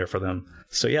things here and there for them.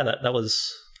 So yeah, that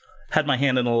was had my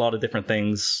hand in a lot of different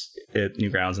things at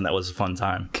Newgrounds, and that was a fun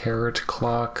time. Carrot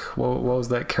clock. What was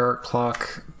that carrot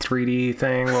clock 3D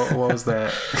thing? What was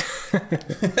that?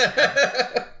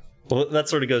 Well, that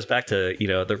sort of goes back to,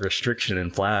 the restriction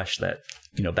in Flash that,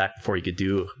 back before you could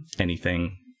do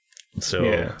anything.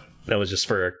 So that was just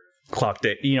for clock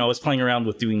day. I was playing around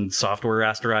with doing software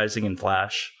rasterizing in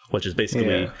Flash, which is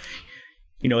basically,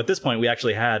 at this point we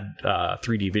actually had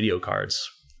 3D video cards,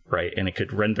 right? And it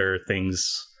could render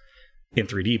things in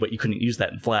 3D, but you couldn't use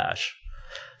that in Flash.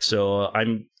 So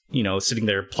I'm, sitting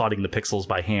there plotting the pixels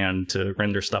by hand to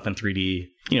render stuff in 3D,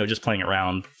 just playing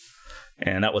around.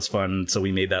 And that was fun. So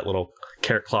we made that little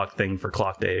carrot clock thing for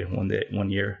clock day one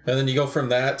year. And then you go from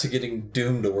that to getting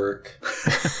Doom to work.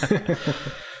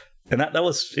 And that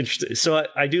was interesting. So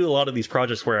I do a lot of these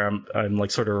projects where I'm like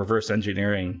sort of reverse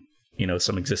engineering,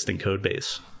 some existing code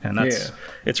base. And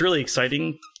it's really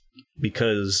exciting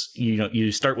because,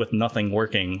 you start with nothing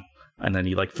working and then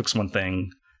you like fix one thing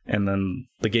and then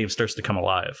the game starts to come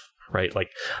alive. Right, like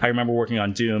I remember working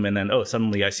on Doom, and then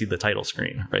suddenly I see the title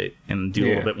screen, right, and do a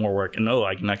little bit more work, and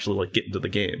I can actually like get into the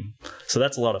game. So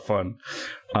that's a lot of fun.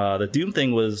 The Doom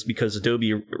thing was because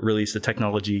Adobe released a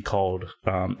technology called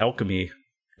Alchemy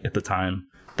at the time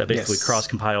that basically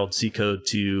cross-compiled C code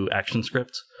to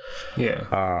ActionScript.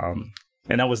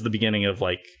 And that was the beginning of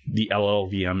like the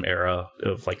LLVM era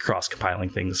of like cross-compiling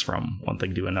things from one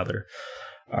thing to another.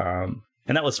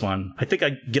 And that was fun. I think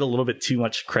I get a little bit too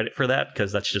much credit for that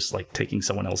because that's just like taking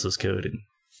someone else's code and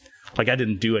like I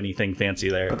didn't do anything fancy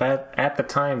there. But that at the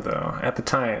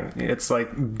time, it's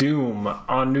like Doom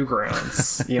on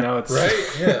Newgrounds. It's right.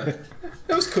 Yeah,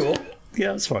 that was cool.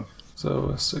 Yeah, it was fun.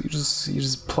 So you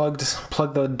just plug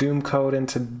the Doom code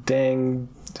into dang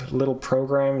little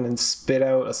program and spit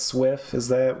out a Swift. Is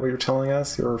that what you're telling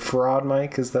us? You're a fraud,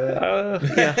 Mike? Is that?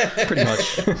 Yeah, pretty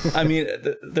much. I mean,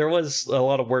 there was a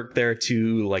lot of work there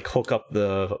to like hook up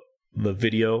the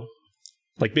video.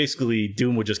 Like basically,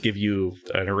 Doom would just give you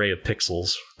an array of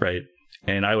pixels, right?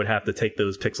 And I would have to take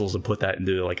those pixels and put that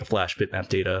into like a Flash bitmap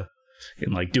data.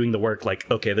 And like doing the work, like,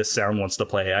 okay, this sound wants to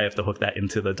play. I have to hook that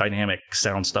into the dynamic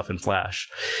sound stuff in Flash.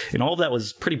 And all of that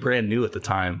was pretty brand new at the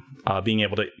time. Being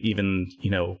able to even,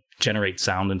 generate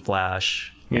sound in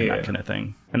Flash and that kind of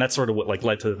thing. And that's sort of what like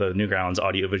led to the Newgrounds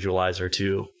audio visualizer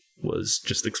too, was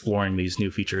just exploring these new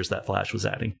features that Flash was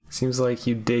adding. Seems like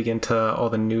you dig into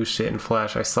all the new shit in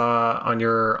Flash. I saw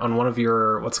on one of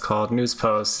your what's called news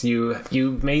posts,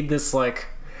 you made this like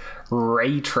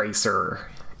ray tracer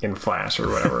in Flash or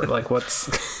whatever. Like was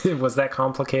that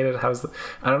complicated? I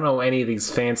don't know any of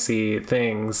these fancy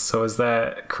things, so is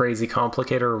that crazy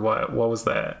complicated or what was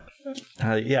that?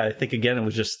 I think again it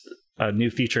was just a new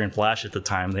feature in Flash at the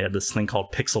time. They had this thing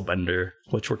called Pixel Bender,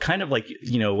 which were kind of like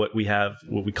what we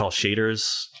call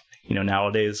shaders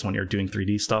nowadays when you're doing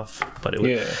 3D stuff, but it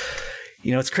was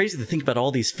it's crazy to think about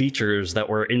all these features that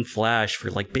were in Flash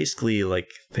for like basically like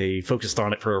they focused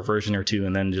on it for a version or two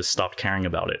and then just stopped caring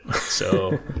about it.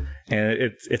 So, and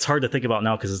it's hard to think about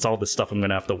now because it's all this stuff I'm going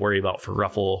to have to worry about for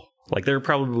Ruffle. Like there are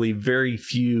probably very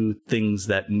few things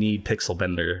that need Pixel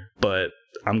Bender, but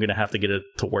I'm going to have to get it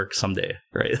to work someday,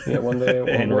 right? Yeah, one day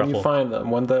when you find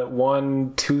them, when the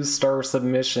 1-2-star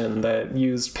submission that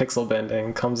used pixel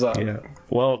bending comes up. Yeah.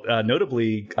 Well,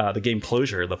 notably, the game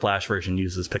Closure, the Flash version,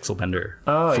 uses Pixel Bender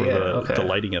for the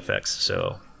lighting effects.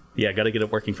 So, yeah, got to get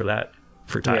it working for that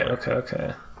for Tyler. Yeah,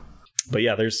 okay. But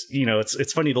yeah, there's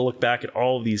it's funny to look back at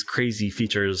all of these crazy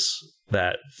features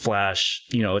that Flash,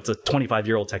 it's a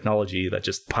 25-year-old technology that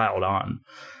just piled on,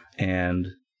 and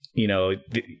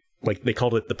like they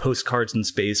called it the postcards in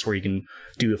space, where you can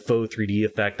do a faux 3D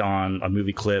effect on a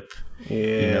movie clip.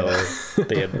 Yeah.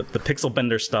 They had the Pixel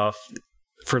Bender stuff.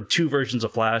 For 2 versions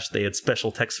of Flash, they had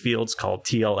special text fields called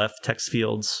TLF text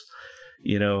fields,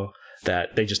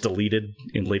 that they just deleted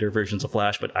in later versions of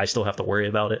Flash, but I still have to worry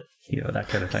about it, that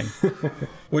kind of thing.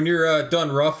 When you're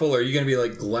done Ruffle, are you going to be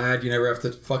like glad you never have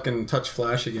to fucking touch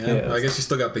Flash again? Yeah. I guess you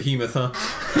still got Behemoth, huh?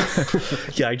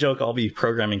 Yeah, I joke I'll be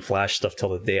programming Flash stuff till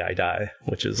the day I die,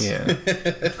 which is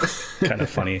kind of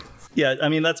funny. Yeah, I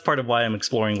mean, that's part of why I'm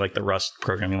exploring like the Rust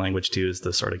programming language too, is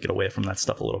to sort of get away from that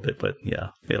stuff a little bit. But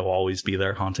yeah, it'll always be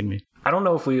there haunting me. I don't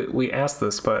know if we asked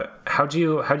this, but how'd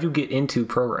you get into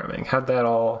programming? How'd that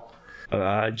all...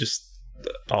 I just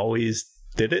always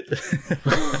did it.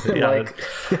 Like,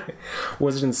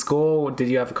 was it in school? Did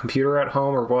you have a computer at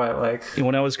home or what? Like,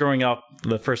 when I was growing up,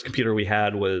 the first computer we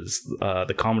had was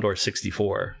the Commodore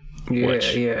 64.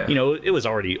 Which, it was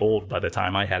already old by the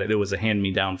time I had it. It was a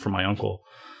hand-me-down from my uncle.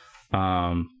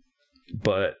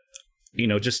 But,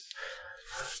 just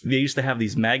they used to have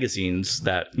these magazines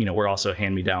that, were also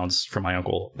hand-me-downs from my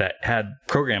uncle that had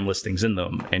program listings in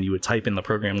them, and you would type in the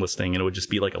program listing and it would just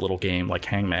be like a little game like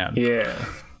Hangman. Yeah.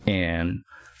 And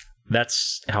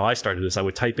that's how I started this. I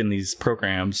would type in these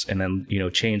programs and then,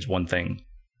 change one thing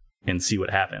and see what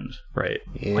happened, right?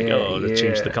 To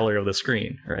change the color of the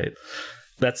screen, right?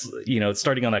 That's,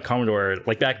 starting on that Commodore,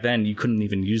 like back then you couldn't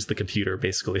even use the computer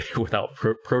basically without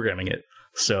programming it.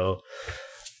 So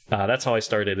that's how I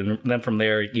started. And then from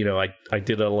there, I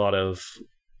did a lot of,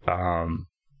 went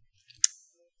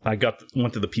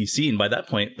to the PC, and by that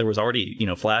point there was already,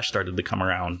 Flash started to come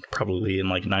around probably in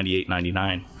like 98,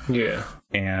 99. Yeah.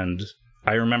 And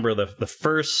I remember the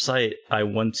first site I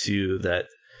went to that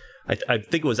I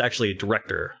think it was actually a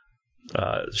director,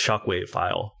 Shockwave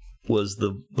file, was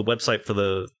the website for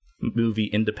the movie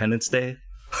Independence Day.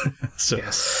 So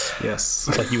yes.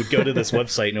 Like you would go to this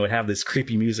website and it would have this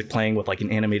creepy music playing with like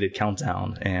an animated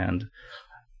countdown. And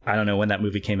I don't know when that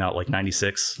movie came out, like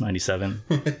 96, 97.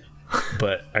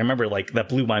 But I remember like that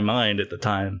blew my mind at the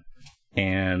time.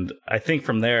 And I think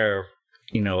from there,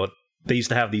 they used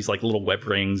to have these like little web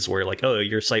rings where like, oh,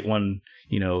 your site won,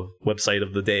 website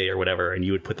of the day or whatever. And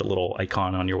you would put the little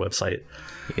icon on your website.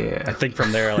 Yeah. I think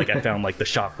from there, like I found like the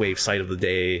Shockwave site of the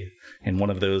day. And one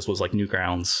of those was like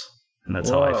Newgrounds. And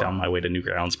that's how I found my way to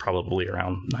Newgrounds, probably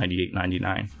around 98,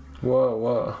 99.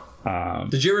 Whoa.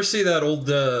 Did you ever see that old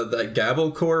that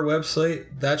GaboCore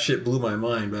website? That shit blew my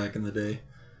mind back in the day.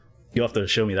 You'll have to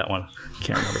show me that one.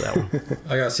 Can't remember that one.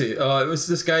 I gotta see. It was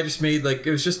this guy just made like,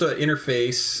 it was just an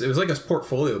interface. It was like a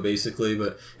portfolio basically,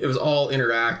 but it was all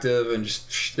interactive and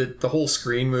just the whole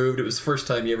screen moved. It was the first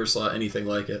time you ever saw anything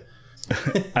like it.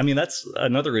 I mean, that's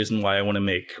another reason why I want to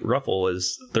make Ruffle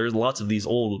is there's lots of these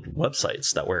old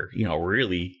websites that were,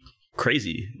 really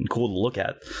crazy and cool to look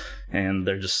at, and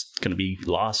they're just going to be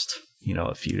lost,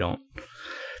 if you don't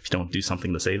do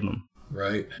something to save them.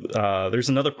 Right. There's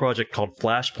another project called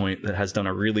Flashpoint that has done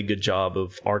a really good job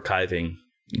of archiving,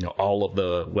 all of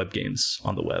the web games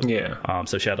on the web. Yeah.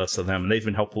 So shout outs to them. And they've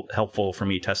been helpful for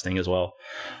me testing as well.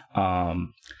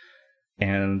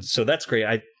 And so that's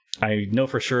great. I know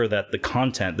for sure that the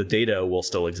content, the data will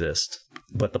still exist,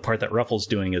 but the part that Ruffle's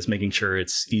doing is making sure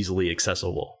it's easily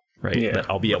accessible, right? Yeah. That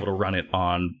I'll be able to run it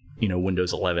on,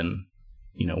 Windows 11,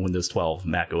 Windows 12,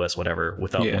 Mac OS, whatever,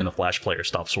 without when the Flash player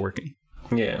stops working.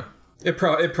 Yeah. It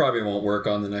probably won't work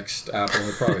on the next Apple.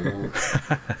 It probably won't.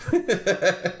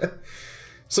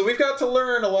 So we've got to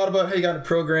learn a lot about how you got into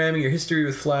programming, your history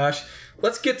with Flash.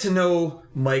 Let's get to know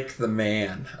Mike the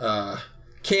man.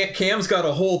 Cam's got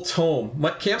a whole tome.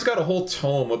 Cam's got a whole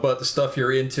tome about the stuff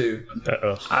you're into.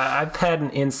 I've had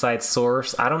an inside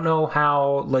source. I don't know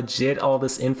how legit all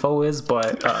this info is,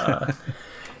 but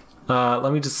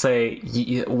let me just say,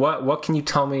 what can you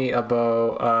tell me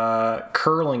about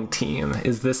curling team?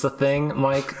 Is this a thing,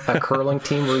 Mike? A curling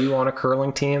team? Were you on a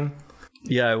curling team?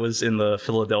 Yeah, I was in the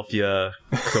Philadelphia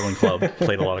curling club.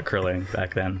 Played a lot of curling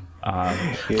back then.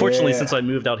 Fortunately, since I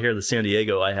moved out here to San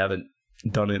Diego, I haven't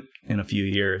done it in a few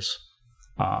years.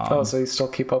 So you still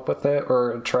keep up with it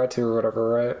or try to or whatever,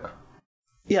 right?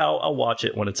 Yeah, I'll watch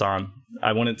it when it's on.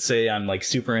 I wouldn't say I'm like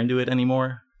super into it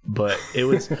anymore, but it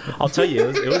was. I'll tell you,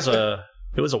 it was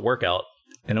a workout,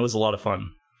 and it was a lot of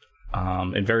fun,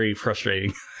 and very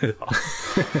frustrating.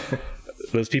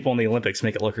 Those people in the Olympics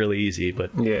make it look really easy,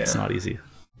 but it's not easy.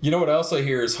 You know what else I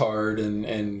hear is hard,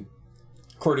 and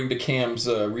according to Cam's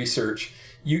research,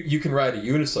 you can ride a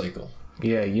unicycle.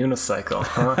 Yeah, unicycle,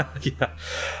 huh? Yeah.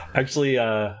 Actually,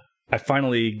 I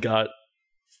finally got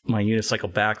my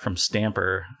unicycle back from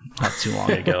Stamper not too long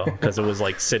ago because it was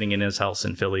like sitting in his house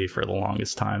in Philly for the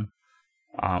longest time.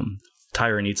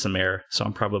 Tire needs some air, so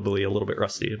I'm probably a little bit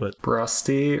rusty, but rust.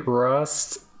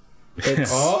 It's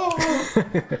it all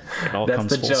that's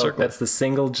comes the full joke. circle. That's the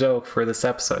single joke for this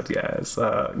episode, guys.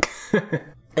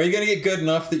 Are you gonna get good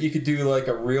enough that you could do like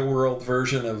a real world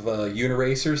version of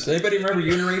Uniracers? Anybody remember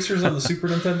Uniracers on the Super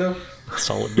Nintendo?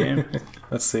 Solid game.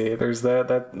 Let's see. There's that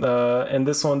and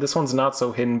this one's not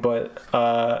so hidden, but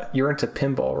you're into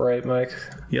pinball, right, Mike?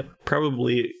 Yep.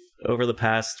 Probably over the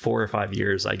past 4 or 5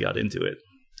 years, I got into it.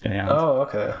 And,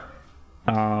 okay.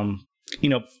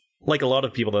 Like a lot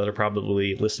of people that are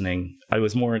probably listening, I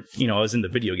was more, I was into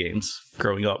video games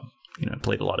growing up. I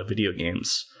played a lot of video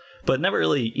games, but never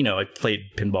really, I played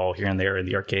pinball here and there in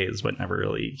the arcades, but never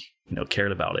really,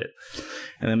 cared about it.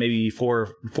 And then maybe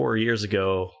four years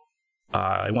ago,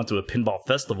 I went to a pinball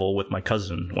festival with my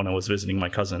cousin when I was visiting my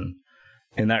cousin.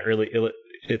 And that really,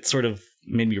 it sort of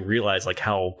made me realize like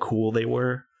how cool they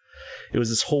were. It was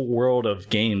this whole world of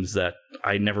games that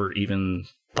I never even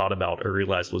thought about or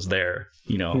realized was there.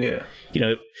 You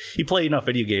play enough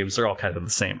video games, they're all kind of the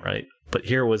same, right? But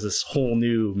here was this whole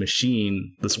new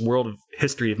machine, this world of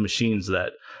history of machines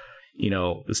that,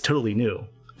 is totally new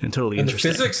and totally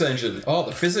interesting. And the physics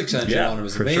engine on it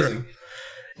was amazing. Sure.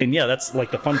 And yeah, that's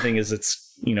like the fun thing is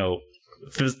it's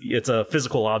a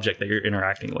physical object that you're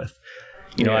interacting with.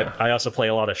 I also play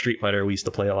a lot of Street Fighter. We used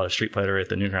to play a lot of Street Fighter at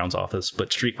the Newgrounds office,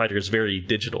 but Street Fighter is very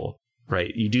digital,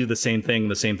 right? You do the same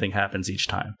thing happens each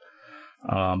time.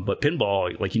 But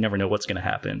pinball, like, you never know what's going to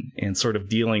happen, and sort of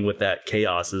dealing with that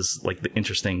chaos is like the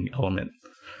interesting element.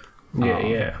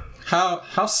 Yeah.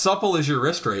 How supple is your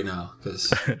wrist right now?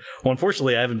 Because well,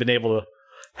 unfortunately, I haven't been able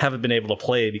to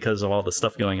play because of all the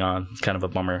stuff going on. It's kind of a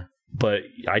bummer. But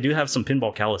I do have some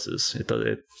pinball calluses. It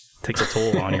takes a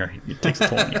toll on your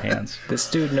hands. This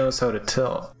dude knows how to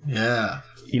tilt. Yeah.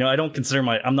 I don't consider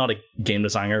I'm not a game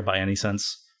designer by any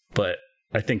sense, but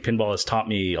I think pinball has taught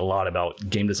me a lot about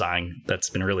game design that's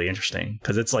been really interesting,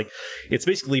 because it's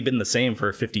basically been the same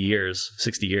for 50 years,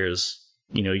 60 years.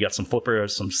 You got some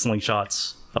flippers, some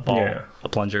slingshots, a ball, a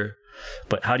plunger.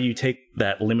 But how do you take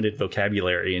that limited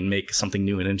vocabulary and make something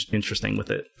new and interesting with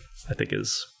it? I think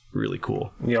is really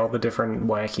cool. Yeah, all the different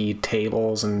wacky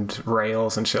tables and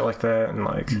rails and shit like that,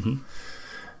 and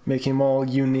making them all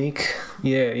unique.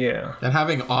 Yeah. And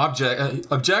having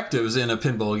objectives in a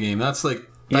pinball game, that's like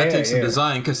that takes some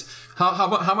design, because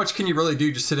how much can you really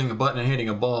do just hitting a button and hitting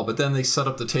a ball? But then they set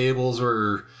up the tables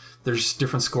where there's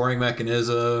different scoring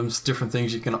mechanisms, different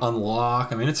things you can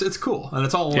unlock. I mean, it's cool, and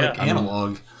it's all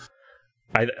analog.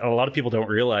 A lot of people don't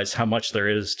realize how much there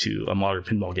is to a modern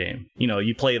pinball game.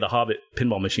 You play the Hobbit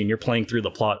pinball machine, you're playing through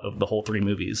the plot of the whole 3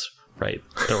 movies, right?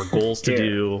 There are goals to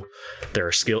do. There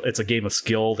are skill. It's a game of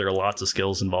skill. There are lots of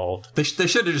skills involved. They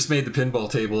should have just made the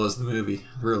pinball table as the movie,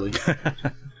 really.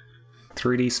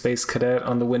 3D Space Cadet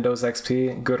on the Windows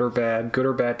XP, good or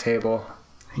bad table.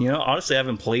 Honestly, I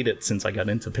haven't played it since I got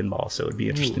into pinball, so it'd be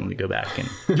interesting to go back and...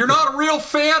 You're not a real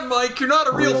fan, Mike! You're not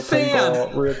a real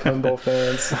fan! Real pinball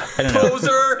fans. I don't know.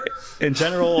 Poser! In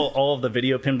general, all of the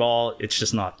video pinball, it's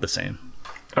just not the same.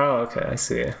 Oh, okay, I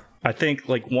see. I think,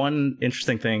 one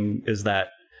interesting thing is that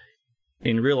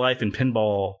in real life in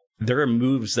pinball, there are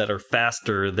moves that are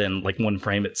faster than, 1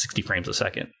 frame at 60 frames a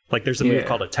second. There's a move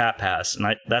called a tap pass,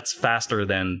 and that's faster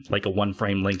than, a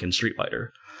 1-frame link in Street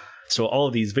Fighter. So all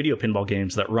of these video pinball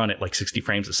games that run at 60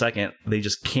 frames a second, they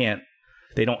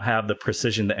don't have the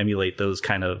precision to emulate those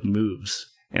kind of moves.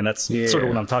 And that's sort of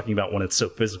what I'm talking about when it's so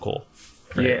physical.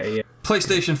 Right? Yeah.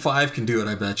 PlayStation 5 can do it,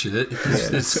 I bet you.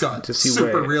 It's got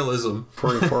super realism.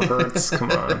 44 hertz,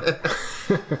 come on.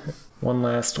 One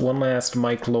last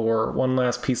Mike lore, one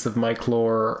last piece of Mike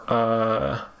lore.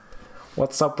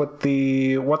 What's up with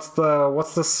what's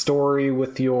the story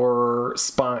with your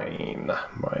spine,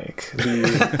 Mike?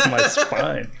 My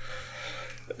spine.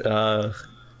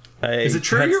 Is it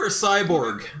true you're a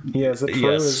cyborg? Yeah, is it true?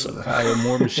 Yes, I am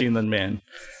more machine than man.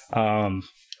 I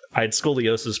had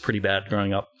scoliosis pretty bad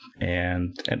growing up,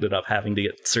 and ended up having to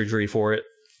get surgery for it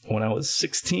when I was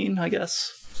 16, I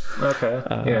guess. Okay.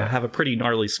 I have a pretty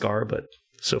gnarly scar, but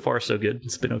so far so good.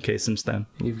 It's been okay since then.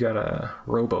 You've got a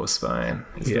robo spine.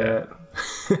 Is that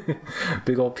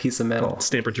big old piece of metal?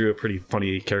 Stamper drew a pretty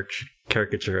funny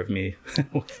caricature of me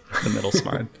with the metal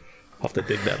spine. I'll have to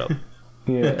dig that up.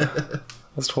 Yeah.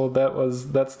 I was told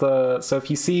so if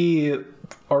you see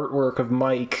artwork of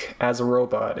Mike as a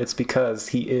robot, it's because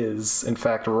he is in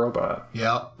fact a robot.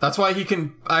 Yeah, that's why he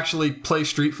can actually play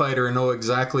Street Fighter and know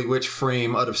exactly which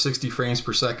frame out of 60 frames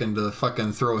per second to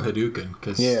fucking throw a Hadouken,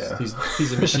 because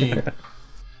he's a machine.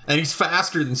 And he's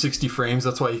faster than 60 frames,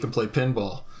 that's why he can play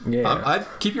pinball. Yeah. I'd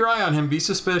keep your eye on him, be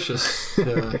suspicious.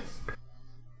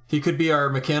 He could be our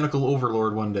mechanical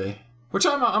overlord one day. Which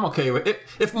I'm okay with.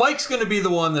 If Mike's going to be the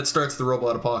one that starts the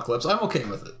robot apocalypse, I'm okay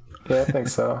with it. Yeah, I think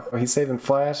so. He's saving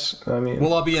Flash. I mean,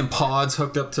 we'll all be in pods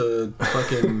hooked up to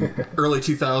fucking early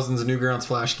 2000s Newgrounds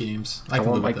Flash games. I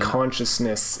want my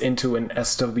consciousness into an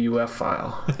SWF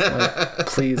file.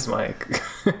 Please, Mike.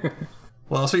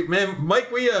 Well, sweet man, Mike,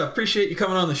 we appreciate you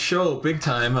coming on the show big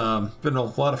time. Been a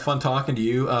lot of fun talking to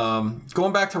you.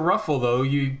 Going back to Ruffle though,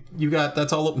 you got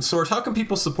that's all open source. How can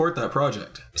people support that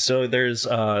project? So there's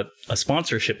a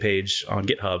sponsorship page on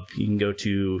GitHub. You can go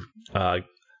to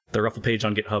the Ruffle page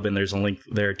on GitHub, and there's a link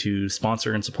there to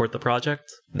sponsor and support the project.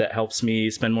 That helps me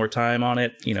spend more time on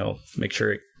it. Make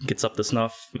sure it gets up to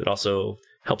snuff. It also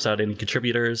helps out any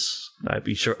contributors.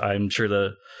 I'm sure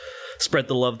to spread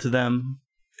the love to them.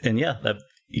 And that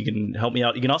you can help me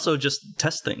out. You can also just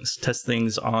test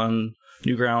things on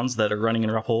Newgrounds that are running in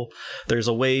Ruffle. There's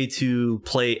a way to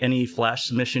play any Flash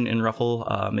submission in Ruffle.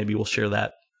 Maybe we'll share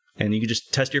that and you can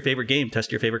just test your favorite game,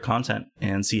 test your favorite content,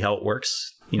 and see how it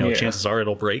works. Chances are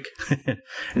it'll break, and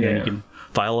then you can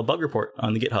file a bug report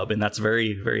on the GitHub, and that's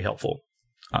very, very helpful.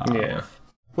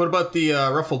 What about the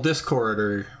Ruffle Discord?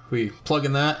 Are we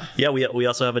plugging that? Yeah, we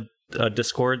also have a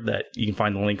Discord that you can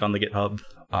find the link on the GitHub.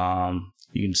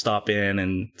 You can stop in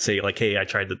and say like, hey, I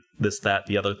tried this, that,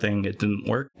 the other thing. It didn't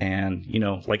work. And,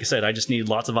 like I said, I just need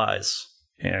lots of eyes.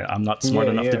 And I'm not smart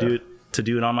enough to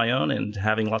do it on my own. And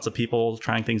having lots of people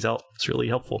trying things out, it's really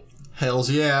helpful. Hells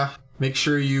yeah. Make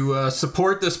sure you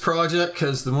support this project,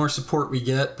 because the more support we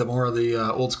get, the more of the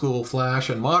old school Flash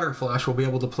and modern Flash will be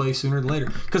able to play sooner than later.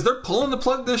 Because they're pulling the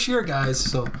plug this year, guys.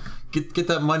 So get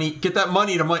that money. Get that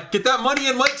money to Mike. Get that money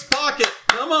in Mike's pocket.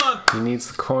 Come on. He needs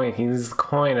the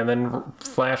coin, and then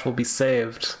Flash will be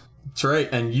saved. That's right,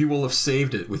 and you will have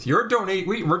saved it with your donate.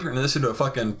 We're turning this into a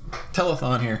fucking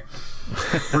telethon here.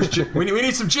 We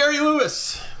need some Jerry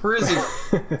Lewis. Where is he?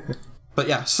 But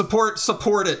yeah, support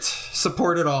it.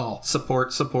 Support it all.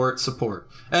 Support.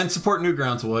 And support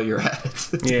Newgrounds while you're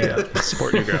at it. Yeah,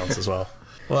 support Newgrounds as well.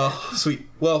 Well, sweet.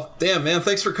 Well, damn, man,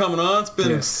 thanks for coming on. It's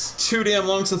been too damn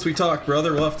long since we talked,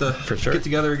 brother. We'll have to get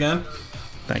together again.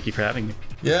 Thank you for having me.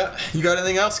 Yeah. You got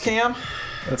anything else, Cam?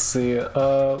 Let's see.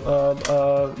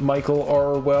 Michael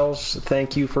R. Welsh,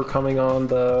 thank you for coming on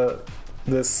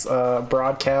this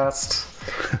broadcast.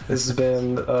 This has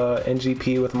been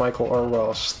NGP with Michael R.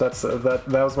 Welsh. That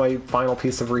was my final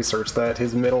piece of research, that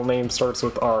his middle name starts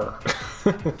with R.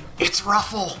 It's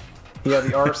Ruffle. Yeah,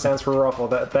 the R stands for Ruffle.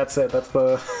 That's it. That's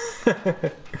the...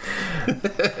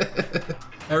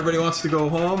 Everybody wants to go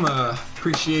home.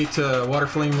 Appreciate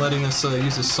Waterflame letting us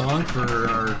use this song for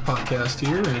our podcast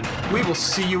here, and we will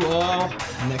see you all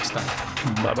next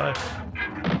time. Bye-bye.